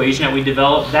simplified equation that we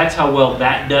developed. That's how well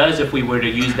that does if we were to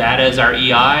use that as our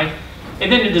EI.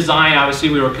 And then the design, obviously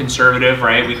we were conservative,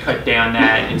 right? We cut down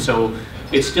that, and so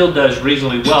it still does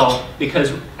reasonably well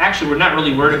because actually we're not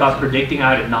really worried about predicting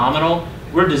out at nominal.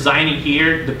 We're designing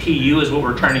here, the PU is what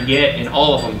we're trying to get, and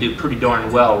all of them do pretty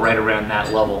darn well right around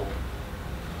that level.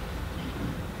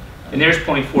 And there's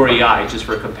 0.4 EI just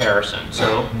for comparison.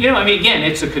 So, you know, I mean, again,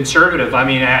 it's a conservative. I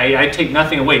mean, I take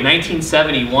nothing away.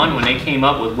 1971, when they came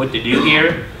up with what to do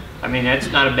here, I mean, that's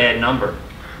not a bad number.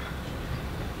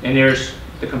 And there's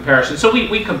the comparison. So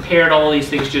we compared all these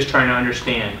things just trying to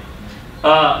understand.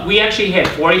 We actually had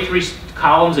 43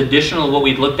 columns additional to what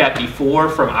we'd looked at before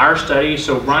from our study.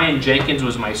 So Ryan Jenkins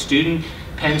was my student,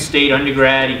 Penn State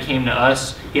undergrad. He came to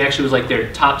us. He actually was like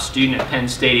their top student at Penn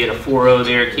State. He had a 4.0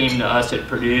 there, came to us at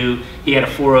Purdue. He had a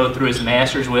 4.0 through his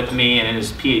master's with me and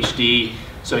his PhD.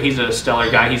 So he's a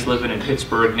stellar guy. He's living in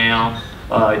Pittsburgh now.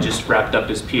 Just wrapped up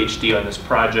his PhD on this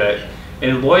project.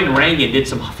 And Lloyd Rangan did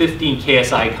some 15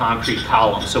 KSI concrete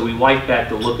columns. So we like that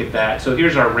to look at that. So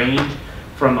here's our range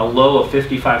from a low of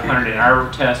 5,500 in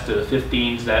our test to the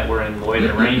 15s that were in Lloyd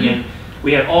and Rangan.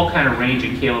 We had all kind of range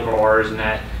in K/R's and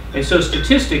that. And so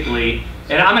statistically,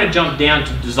 and I'm going to jump down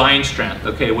to design strength,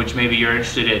 okay, which maybe you're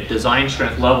interested in, design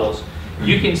strength levels.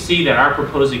 You can see that our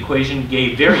proposed equation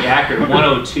gave very accurate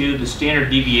 102, the standard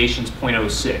deviation is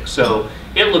 0.06. So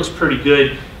it looks pretty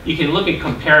good. You can look at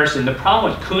comparison. The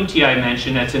problem with Kunti I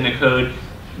mentioned that's in the code,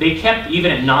 they kept,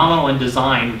 even at nominal and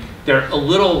design, they're a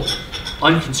little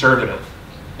unconservative.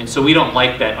 And so we don't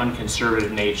like that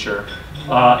unconservative nature.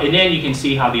 And then you can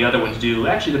see how the other ones do.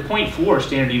 Actually, the 0.4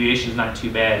 standard deviation is not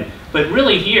too bad. But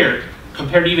really here,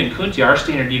 compared to even Kunti, our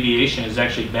standard deviation is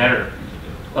actually better.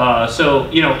 So,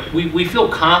 you know, we feel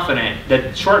confident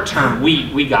that short term,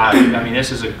 we got it. I mean,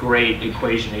 this is a great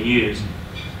equation to use.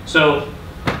 So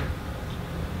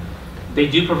they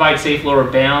do provide safe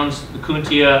lower bounds. The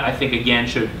Kuntia, I think, again,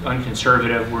 should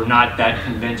unconservative. We're not that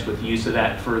convinced with use of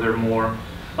that furthermore.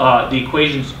 The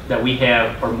equations that we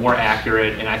have are more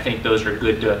accurate, and I think those are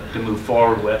good to move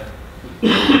forward with.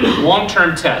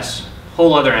 Long-term tests,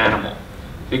 whole other animal.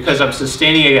 Because I'm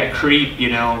sustaining a creep, you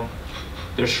know,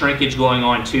 there's shrinkage going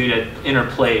on too that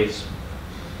interplays.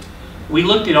 We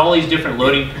looked at all these different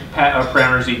loading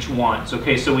parameters each once.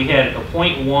 Okay, so we had a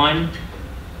 0.1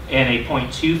 and a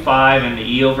 0.25 and the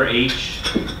E over H.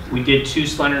 We did two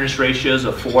slenderness ratios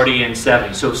of 40 and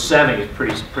 70. So 70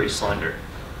 is pretty slender.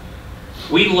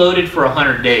 We loaded for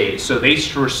 100 days, so they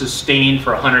were sustained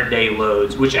for 100-day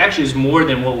loads, which actually is more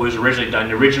than what was originally done.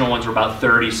 The original ones were about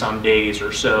 30-some days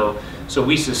or so, so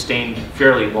we sustained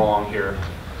fairly long here.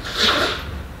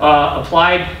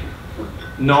 Applied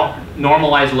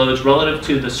normalized loads relative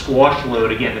to the squash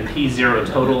load, again, the P0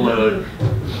 total load.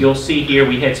 You'll see here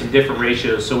we had some different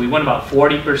ratios, so we went about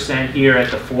 40% here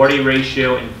at the 40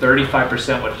 ratio and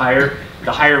 35% with higher.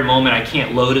 The higher moment, I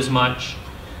can't load as much.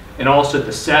 And also at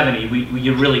the 70,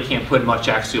 you really can't put much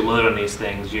axial load on these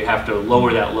things. You have to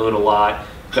lower that load a lot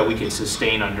that we can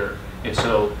sustain under. And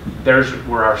so there's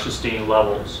where our sustained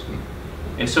levels.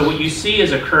 And so what you see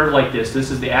is a curve like this. This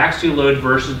is the axial load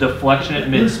versus deflection at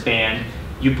midspan.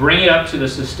 You bring it up to the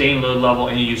sustained load level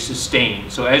and you sustain.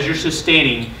 So as you're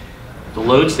sustaining, the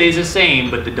load stays the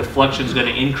same, but the deflection is going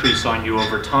to increase on you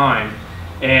over time.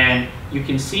 And you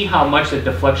can see how much that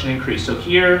deflection increased. So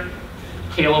here,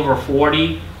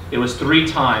 K/40, it was 3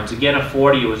 times. Again, at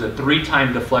 40, it was a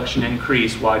 3-time deflection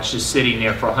increase while it's just sitting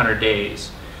there for 100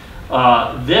 days.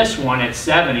 This one at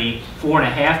 70,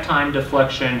 4.5-time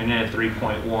deflection, and then at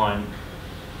 3.1.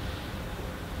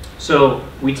 So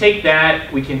we take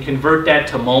that, we can convert that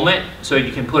to moment, so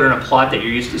you can put in a plot that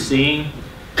you're used to seeing.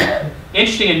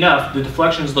 Interesting enough, the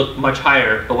deflections look much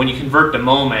higher, but when you convert to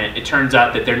moment, it turns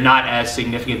out that they're not as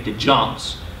significant, the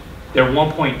jumps. They're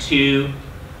 1.2,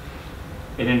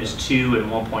 and then there's 2 and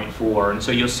 1.4. And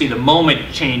so you'll see the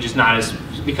moment change is not as,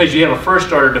 because you have a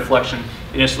first order deflection,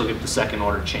 and just look at the second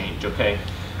order change, okay?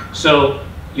 So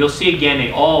you'll see again,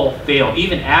 they all fail,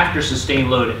 even after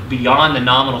sustained load beyond the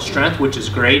nominal strength, which is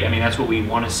great. I mean, that's what we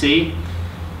want to see.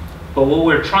 But what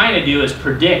we're trying to do is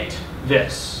predict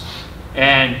this.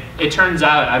 And it turns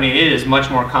out, I mean, it is much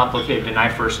more complicated than I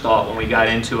first thought when we got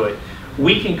into it.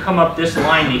 We can come up this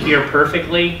line to here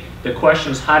perfectly, The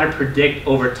question is how to predict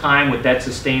over time with that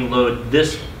sustained load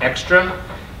this extra,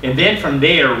 and then from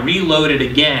there reload it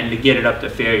again to get it up to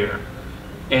failure.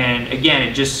 And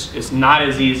again, it's not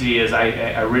as easy as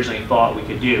I originally thought we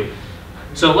could do.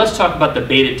 So let's talk about the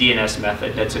beta DNS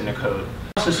method that's in the code.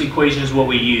 This equation is what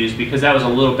we use because that was a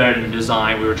little better than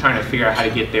design. We were trying to figure out how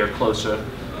to get there closer.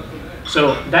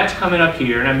 So that's coming up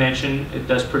here, and I mentioned it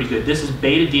does pretty good. This is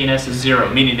beta DNS is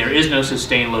 0, meaning there is no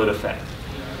sustained load effect.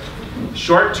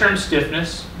 Short-term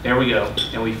stiffness, there we go,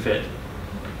 and we fit.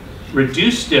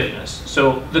 Reduced stiffness.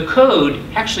 So the code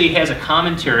actually has a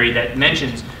commentary that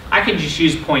mentions I can just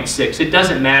use 0.6. It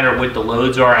doesn't matter what the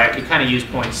loads are. I can kind of use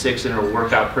 0.6 and it'll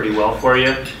work out pretty well for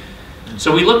you.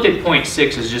 So we looked at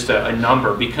 0.6 as just a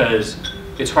number because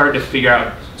it's hard to figure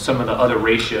out some of the other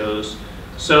ratios.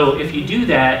 So if you do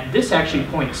that, this actually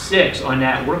 0.6 on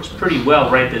that works pretty well,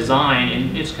 right? Design,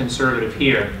 and it's conservative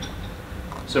here.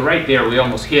 So right there, we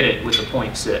almost hit it with the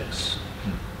 0.6.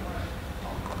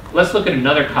 Let's look at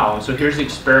another column. So here's the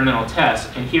experimental test,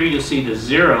 and here you'll see the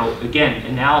 0, again,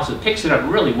 analysis picks it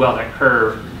up really well, that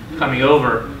curve coming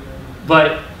over.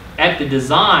 But at the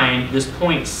design, this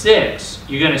 0.6,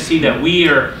 you're going to see that we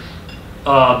are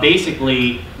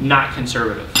basically not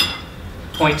conservative.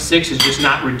 0.6 is just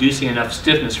not reducing enough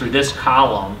stiffness for this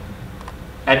column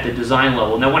at the design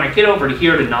level. Now when I get over to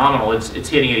here to nominal, it's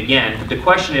hitting it again. But the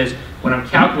question is, when I'm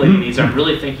calculating these, I'm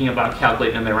really thinking about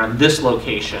calculating them around this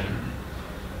location.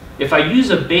 If I use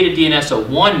a beta DNS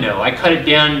of 1 though, I cut it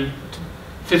down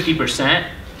to 50%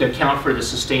 to account for the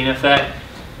sustain effect.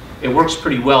 It works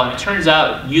pretty well, and it turns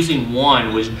out using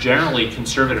 1 was generally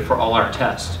conservative for all our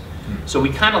tests. So we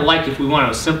kind of like, if we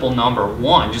want a simple number,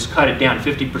 1, just cut it down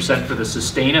 50% for the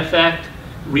sustain effect.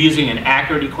 Using an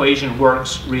accurate equation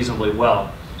works reasonably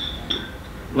well.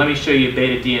 Let me show you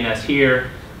beta DNS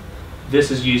here. This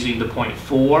is using the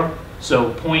 0.4.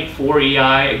 So 0.4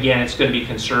 EI, again, it's going to be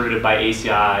conservative by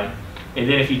ACI. And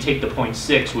then if you take the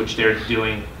 0.6, which they're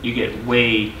doing, you get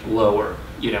way lower,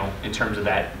 you know, in terms of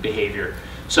that behavior.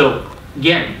 So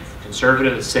again,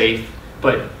 conservative is safe,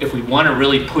 but if we want to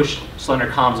really push Slender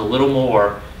Columns a little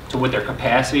more to what their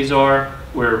capacities are,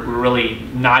 we're really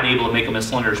not able to make them as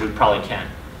slender as we probably can.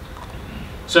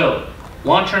 So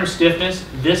long-term stiffness,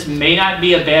 this may not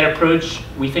be a bad approach.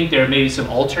 We think there may be some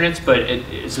alternates, but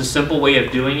it's a simple way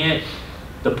of doing it.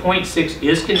 The 0.6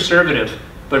 is conservative,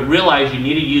 but realize you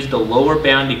need to use the lower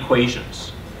bound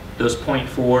equations, those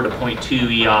 0.4 to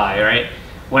 0.2 EI, right?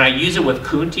 When I use it with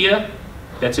Kuntia,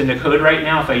 that's in the code right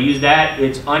now, if I use that,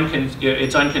 it's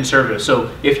unconservative.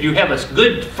 So if you have a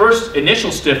good first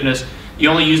initial stiffness, you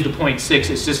only use the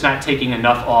 0.6, it's just not taking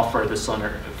enough off for the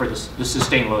slender, for the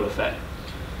sustained load effect.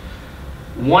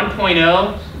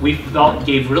 1.0, we felt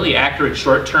gave really accurate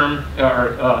short-term,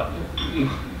 or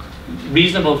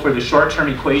reasonable for the short-term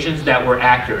equations that were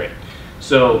accurate.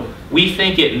 So we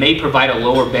think it may provide a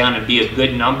lower bound and be a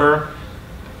good number.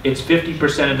 It's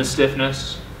 50% of the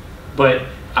stiffness, but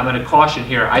I'm going to caution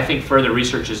here, I think further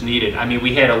research is needed. I mean,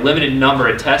 we had a limited number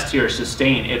of tests here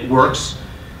sustained. It works.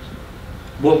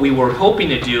 What we were hoping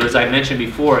to do, as I mentioned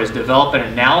before, is develop an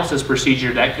analysis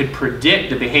procedure that could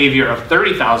predict the behavior of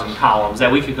 30,000 columns, that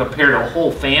we could compare to a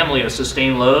whole family of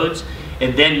sustained loads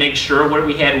and then make sure what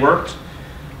we had worked.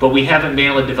 But we haven't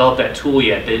been able to develop that tool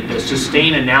yet. The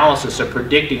sustained analysis of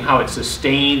predicting how it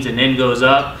sustains and then goes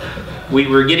up,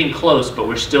 we're getting close, but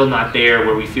we're still not there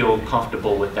where we feel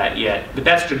comfortable with that yet. But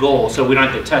that's the goal, so we don't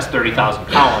have to test 30,000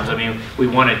 columns. I mean, we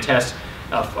want to test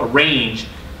a range,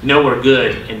 know we're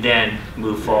good, and then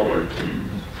move forward.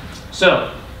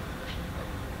 So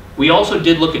we also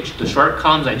did look at the short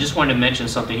columns. I just wanted to mention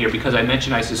something here because I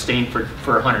mentioned I sustained for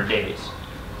 100 days.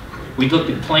 We looked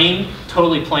at plain,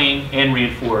 totally plain, and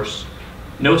reinforced.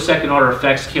 No second order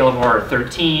effects, scale of order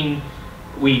 13.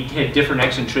 We had different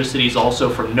eccentricities also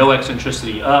from no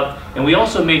eccentricity up. And we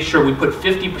also made sure we put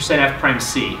 50% F prime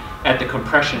C at the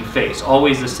compression face,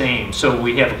 always the same. So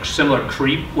we have a similar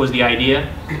creep was the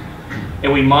idea.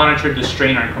 And we monitored the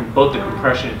strain on both the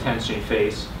compression and tension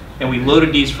face. And we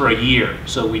loaded these for a year.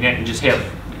 So we didn't just have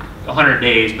 100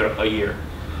 days, but a year.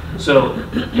 So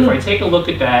if I take a look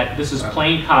at that, this is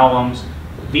plain columns.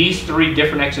 These 3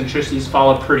 different eccentricities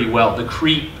followed pretty well. The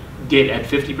creep did at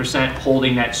 50%,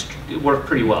 holding that worked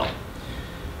pretty well.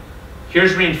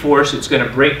 Here's reinforced. It's going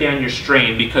to break down your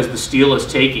strain because the steel is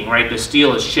taking, right? The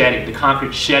steel is shedding, the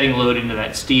concrete shedding load into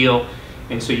that steel.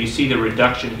 And so you see the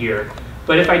reduction here.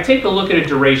 But if I take a look at a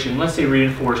duration, let's say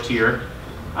reinforced here,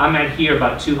 I'm at here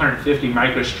about 250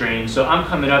 microstrain, so I'm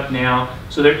coming up now.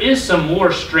 So there is some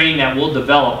more strain that will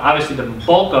develop. Obviously the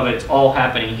bulk of it's all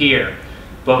happening here,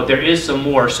 but there is some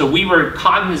more. So we were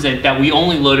cognizant that we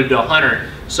only loaded to 100.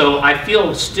 So I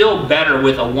feel still better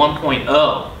with a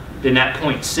 1.0 than that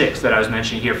 0.6 that I was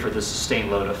mentioning here for the sustained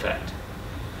load effect.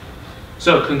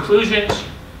 So conclusions,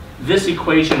 this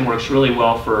equation works really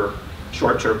well for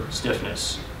short-term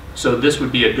stiffness. So this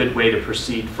would be a good way to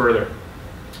proceed further.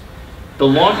 The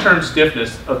long-term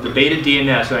stiffness of the beta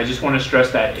DNS, and I just want to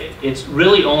stress that, it's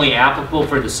really only applicable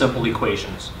for the simple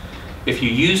equations. If you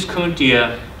use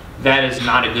Kuntia, that is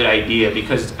not a good idea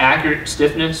because accurate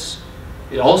stiffness,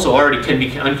 it also already can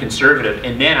be unconservative,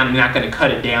 and then I'm not going to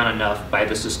cut it down enough by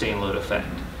the sustained load effect.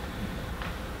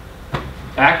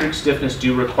 Accurate stiffness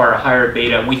do require a higher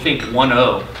beta. We think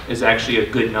 1.0 is actually a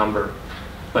good number.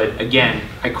 But again,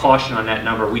 I caution on that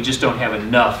number. We just don't have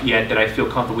enough yet that I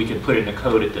feel comfortable we can put in the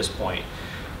code at this point.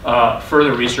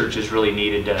 Further research is really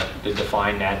needed to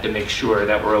define that, to make sure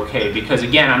that we're okay. Because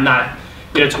again, I'm not,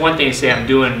 it's one thing to say I'm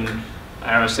doing,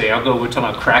 I don't know, say we're talking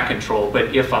about crack control,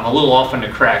 but if I'm a little off on the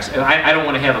cracks, I don't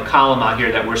want to have a column out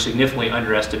here that we're significantly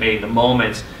underestimating the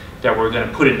moments that we're going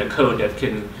to put in the code that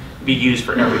can be used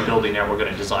for every building that we're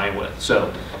going to design with.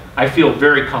 So I feel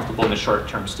very comfortable in the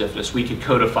short-term stiffness. We could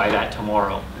codify that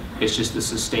tomorrow. It's just the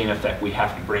sustain effect we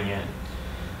have to bring in.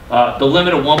 The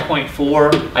limit of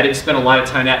 1.4, I didn't spend a lot of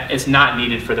time on that. It's not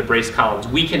needed for the brace columns.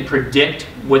 We can predict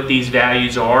what these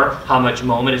values are, how much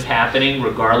moment is happening,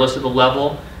 regardless of the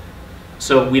level.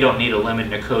 So we don't need a limit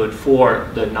in the code for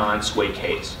the non-sway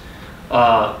case.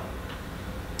 I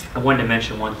wanted to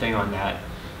mention one thing on that.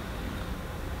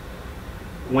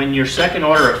 When your second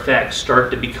order effects start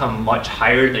to become much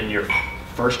higher than your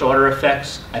first order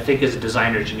effects, I think as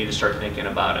designers you need to start thinking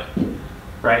about it,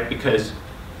 right? Because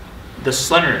the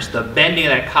slenderness, the bending of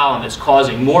that column is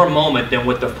causing more moment than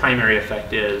what the primary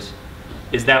effect is.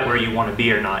 Is that where you want to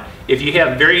be or not? If you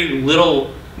have very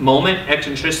little moment,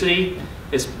 eccentricity,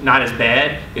 it's not as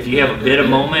bad. If you have a bit of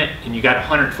moment and you got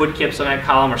 100 foot kips on that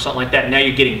column or something like that, now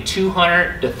you're getting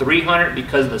 200 to 300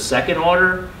 because of the second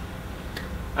order.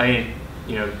 I mean,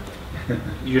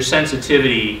 your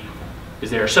sensitivity is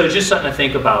there. So it's just something to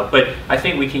think about. But I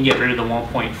think we can get rid of the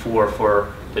 1.4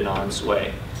 for the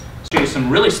non-sway. Let's show you some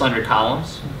really slender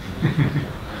columns.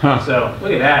 So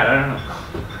look at that. I don't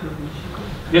know.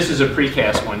 This is a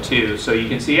precast one too. So you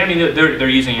can see, I mean, they're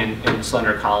using in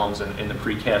slender columns in the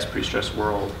precast pre-stressed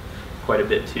world quite a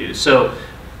bit too. So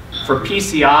for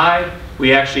PCI,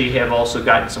 we actually have also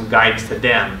gotten some guidance to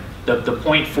them. The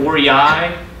 0.4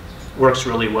 EI works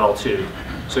really well too.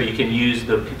 So you can use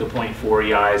the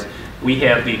 0.4 EIs. We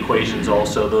have the equations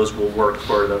also. Those will work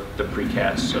for the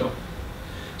precast.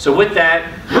 So with that,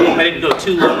 I didn't go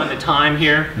too long on the time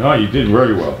here. No, you did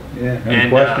very well. Yeah. Any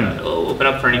questions? I'll open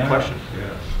up for any questions. Yeah.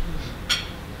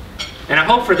 And I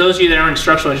hope for those of you that are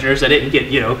instructional engineers, I didn't get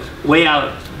way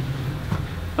out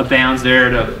of bounds there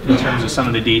in terms of some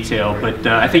of the detail. But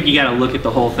I think you got to look at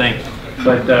the whole thing.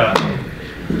 But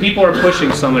people are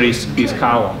pushing some of these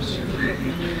columns.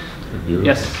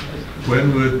 Yes?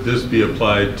 When would this be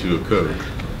applied to a code?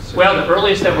 Well, the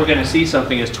earliest that we're going to see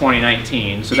something is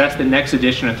 2019. So that's the next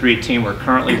edition of 3.18 we're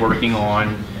currently working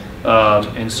on.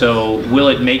 And so will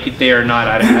it make it there or not,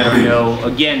 I don't know.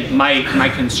 Again, my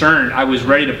concern, I was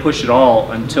ready to push it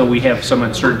all until we have some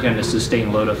uncertainty on the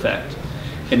sustained load effect.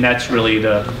 And that's really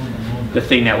the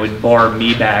thing that would bar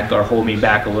me back or hold me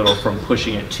back a little from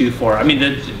pushing it too far. I mean,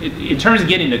 in terms of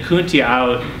getting the Kuntia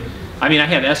out, I mean, I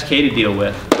have SK to deal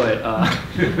with, but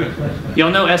y'all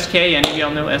know SK? Any of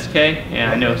y'all know SK?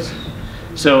 Yeah, I know.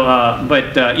 So,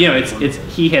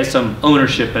 he has some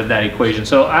ownership of that equation.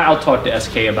 So I'll talk to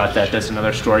SK about that. That's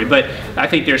another story. But I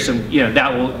think there's some,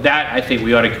 that I think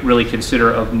we ought to really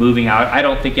consider of moving out. I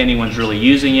don't think anyone's really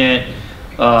using it.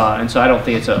 And so I don't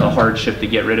think it's a hardship to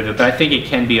get rid of it, but I think it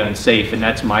can be unsafe, and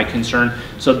that's my concern.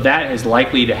 So that is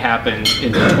likely to happen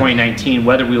in 2019.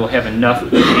 Whether we will have enough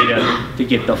data to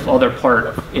get the other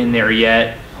part in there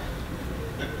yet,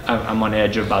 I'm on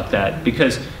edge about that,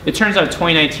 because it turns out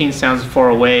 2019 sounds far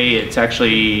away. It's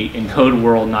actually, in code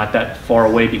world, not that far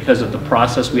away because of the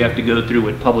process we have to go through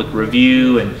with public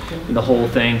review and the whole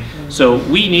thing. So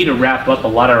we need to wrap up a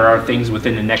lot of our things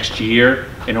within the next year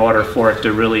in order for it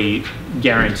to really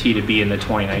guarantee to be in the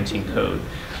 2019 code.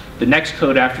 The next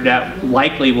code after that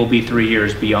likely will be 3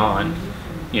 years beyond,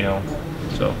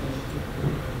 so.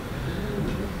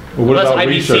 Well, what Unless about IBC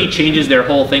research? changes their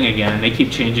whole thing again, and they keep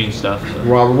changing stuff. So.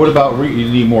 Robert, what about you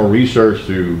need more research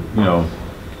to,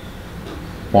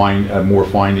 more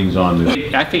findings on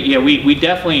this? I think, yeah, we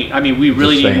definitely, I mean, we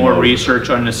really need Sustained more load. research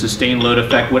on the sustained load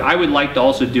effect. What I would like to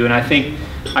also do, and I think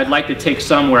I'd like to take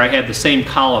some where I had the same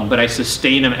column, but I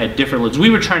sustain them at different loads. We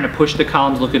were trying to push the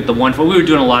columns, look at the one, we were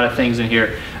doing a lot of things in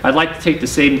here. I'd like to take the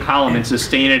same column and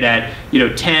sustain it at,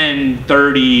 10,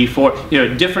 30, 4,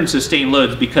 different sustained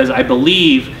loads, because I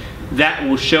believe that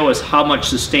will show us how much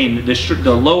sustained,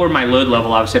 the lower my load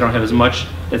level, obviously I don't have as much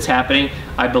that's happening,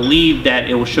 I believe that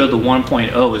it will show the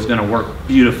 1.0 is going to work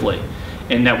beautifully,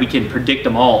 and that we can predict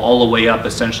them all the way up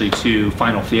essentially to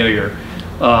final failure.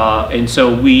 And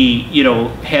so we,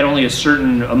 had only a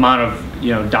certain amount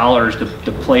of, dollars to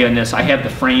play on this. I have the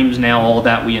frames now, all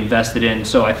that we invested in,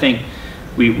 so I think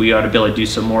we ought to be able to do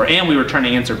some more. And we were trying to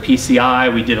answer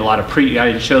PCI. We did a lot of I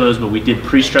didn't show those, but we did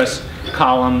pre-stress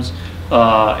columns.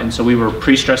 And so we were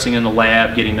pre-stressing in the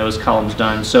lab, getting those columns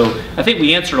done. So I think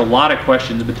we answered a lot of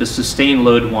questions, but the sustained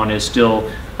load one is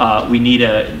still, we need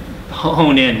to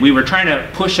hone in. We were trying to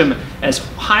push them as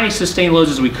high sustained loads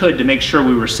as we could to make sure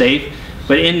we were safe.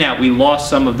 But in that, we lost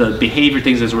some of the behavior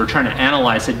things as we were trying to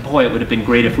analyze. Said, boy, it would have been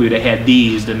great if we would have had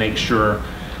these to make sure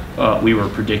we were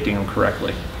predicting them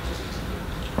correctly.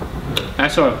 I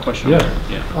saw a question.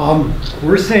 Yeah.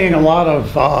 We're seeing a lot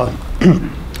of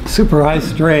super high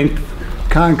strength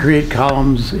concrete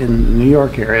columns in the New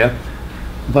York area,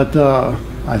 but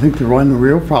I think the one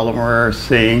real problem we're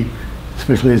seeing,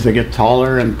 especially as they get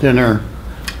taller and thinner,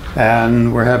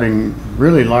 and we're having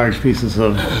really large pieces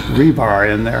of rebar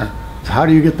in there. So how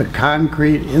do you get the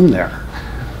concrete in there?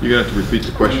 You're going to have to repeat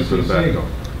the question for the back.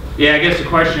 Yeah, I guess the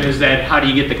question is that how do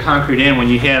you get the concrete in when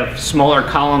you have smaller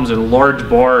columns and large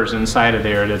bars inside of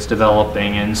there that's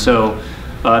developing? And so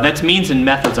that's means and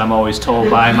methods, I'm always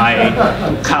told by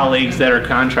my colleagues that are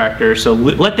contractors, so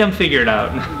let them figure it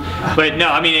out. But no,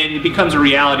 I mean, it becomes a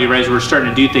reality, right, as we're starting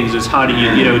to do things, is how do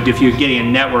you, if you're getting a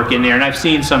network in there, and I've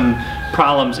seen some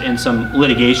problems in some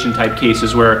litigation type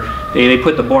cases where they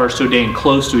put the bars so dang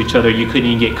close to each other you couldn't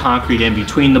even get concrete in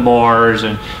between the bars,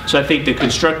 and so I think the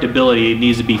constructability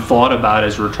needs to be thought about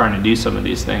as we're trying to do some of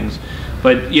these things.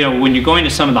 But when you're going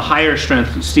to some of the higher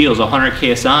strength steels, 100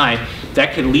 KSI,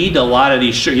 that could lead to a lot of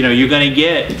these, you're going to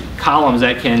get columns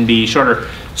that can be shorter.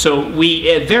 So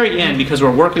we, at the very end, because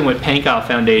we're working with Pankow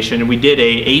Foundation, we did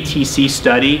a ATC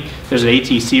study. There's an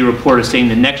ATC report saying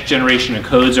the next generation of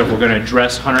codes that we're going to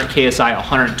address 100 KSI,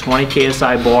 120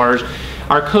 KSI bars.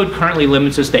 Our code currently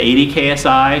limits us to 80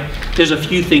 KSI. There's a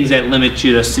few things that limit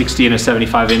you to 60 and a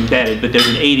 75 embedded, but there's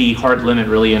an 80 hard limit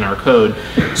really in our code.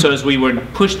 So as we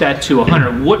would push that to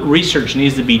 100, what research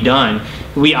needs to be done?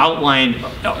 We outlined,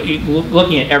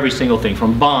 looking at every single thing,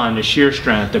 from bond to shear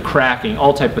strength to cracking,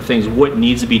 all type of things, what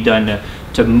needs to be done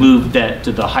to move that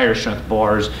to the higher strength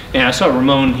bars. And I saw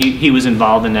Ramon, he was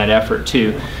involved in that effort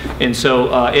too. And so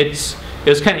it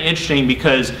was kind of interesting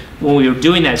because when we were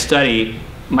doing that study,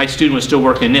 my student was still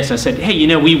working in this. I said, hey,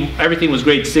 everything was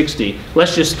grade 60.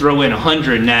 Let's just throw in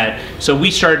 100 in that. So we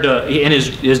started to, in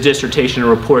his dissertation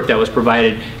report that was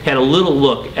provided, had a little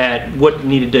look at what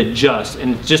needed to adjust,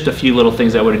 and just a few little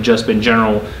things that would adjust, but in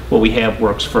general, what we have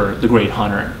works for the grade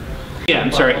 100. Yeah,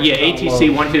 I'm sorry. Yeah, ATC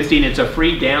 115. It's a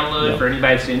free download for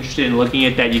anybody that's interested in looking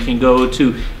at that. You can go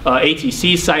to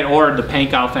ATC's site or the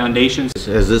Pankow Foundation's.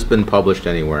 Has this been published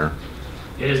anywhere?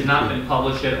 It has not been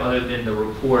published yet, other than the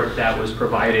report that was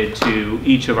provided to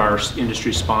each of our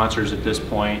industry sponsors at this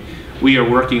point. We are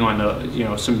working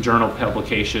on some journal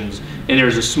publications, and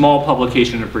there's a small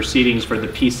publication of proceedings for the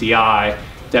PCI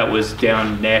that was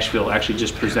down in Nashville, actually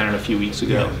just presented a few weeks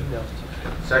ago.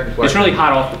 Second question. It's really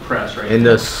hot off the press right And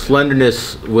now. the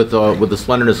slenderness, with the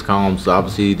slenderness columns,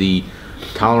 obviously the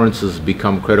tolerances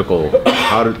become critical.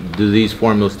 How do these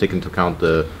formulas take into account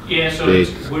the we're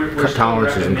still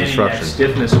tolerances in recommending construction? that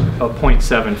stiffness of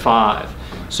 0.75.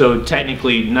 So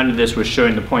technically, none of this was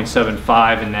showing the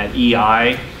 0.75 in that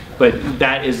EI, but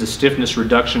that is the stiffness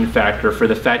reduction factor for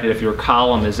the fact that if your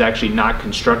column is actually not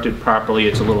constructed properly,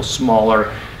 it's a little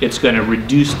smaller, it's going to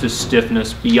reduce the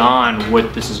stiffness beyond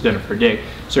what this is going to predict.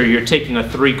 So you're taking a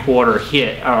 3/4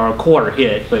 hit or a quarter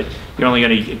hit, but you're only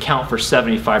going to account for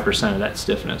 75% of that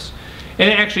stiffness.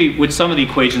 And actually, with some of the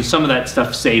equations, some of that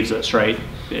stuff saves us, right?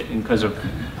 Because of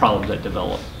problems that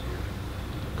develop.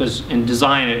 Because in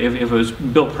design, if it was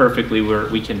built perfectly,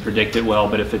 we can predict it well,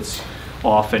 but if it's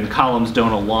off and columns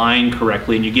don't align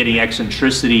correctly and you're getting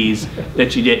eccentricities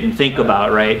that you didn't think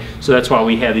about, right? So that's why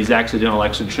we have these accidental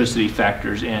eccentricity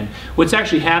factors in. What's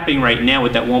actually happening right now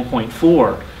with that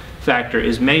 1.4 factor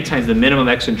is many times the minimum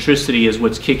eccentricity is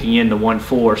what's kicking in the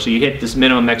 1.4. So you hit this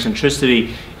minimum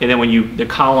eccentricity, and then when the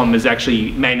column is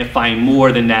actually magnifying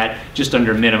more than that, just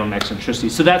under minimum eccentricity.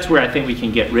 So that's where I think we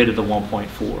can get rid of the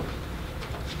 1.4.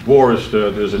 Boris,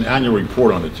 there's an annual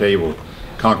report on the table,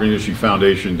 Concord Industry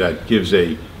Foundation, that gives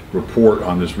a report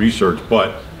on this research,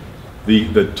 but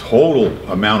the total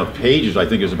amount of pages, I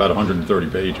think, is about 130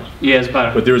 pages. Yeah, it's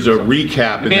about. But there's a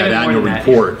recap in Maybe that more annual than that,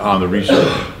 report on the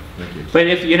research. But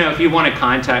if you want to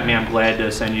contact me, I'm glad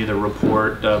to send you the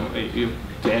report.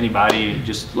 To anybody,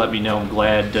 just let me know. I'm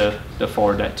glad to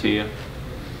forward that to you.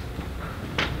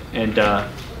 And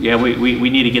yeah, we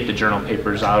need to get the journal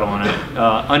papers out on it.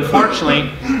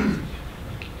 Unfortunately,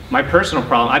 my personal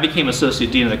problem, I became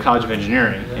Associate Dean of the College of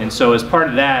Engineering. And so as part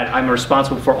of that, I'm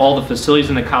responsible for all the facilities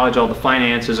in the college, all the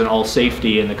finances, and all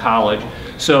safety in the college.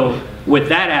 So with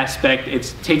that aspect,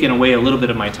 it's taken away a little bit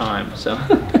of my time. So.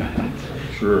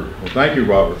 Sure. Well, thank you,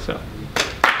 Robert. So.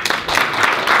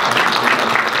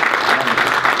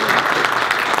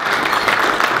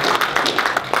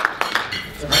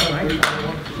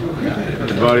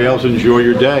 Everybody else enjoy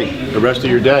your day, the rest of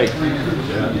your day.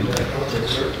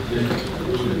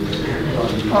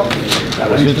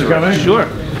 Thanks for coming. Sure.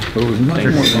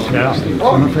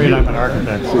 I'm afraid I'm an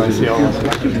architect, so I see all this.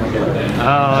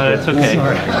 Oh, that's okay.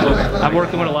 I'm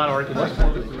working with a lot of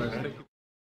architects.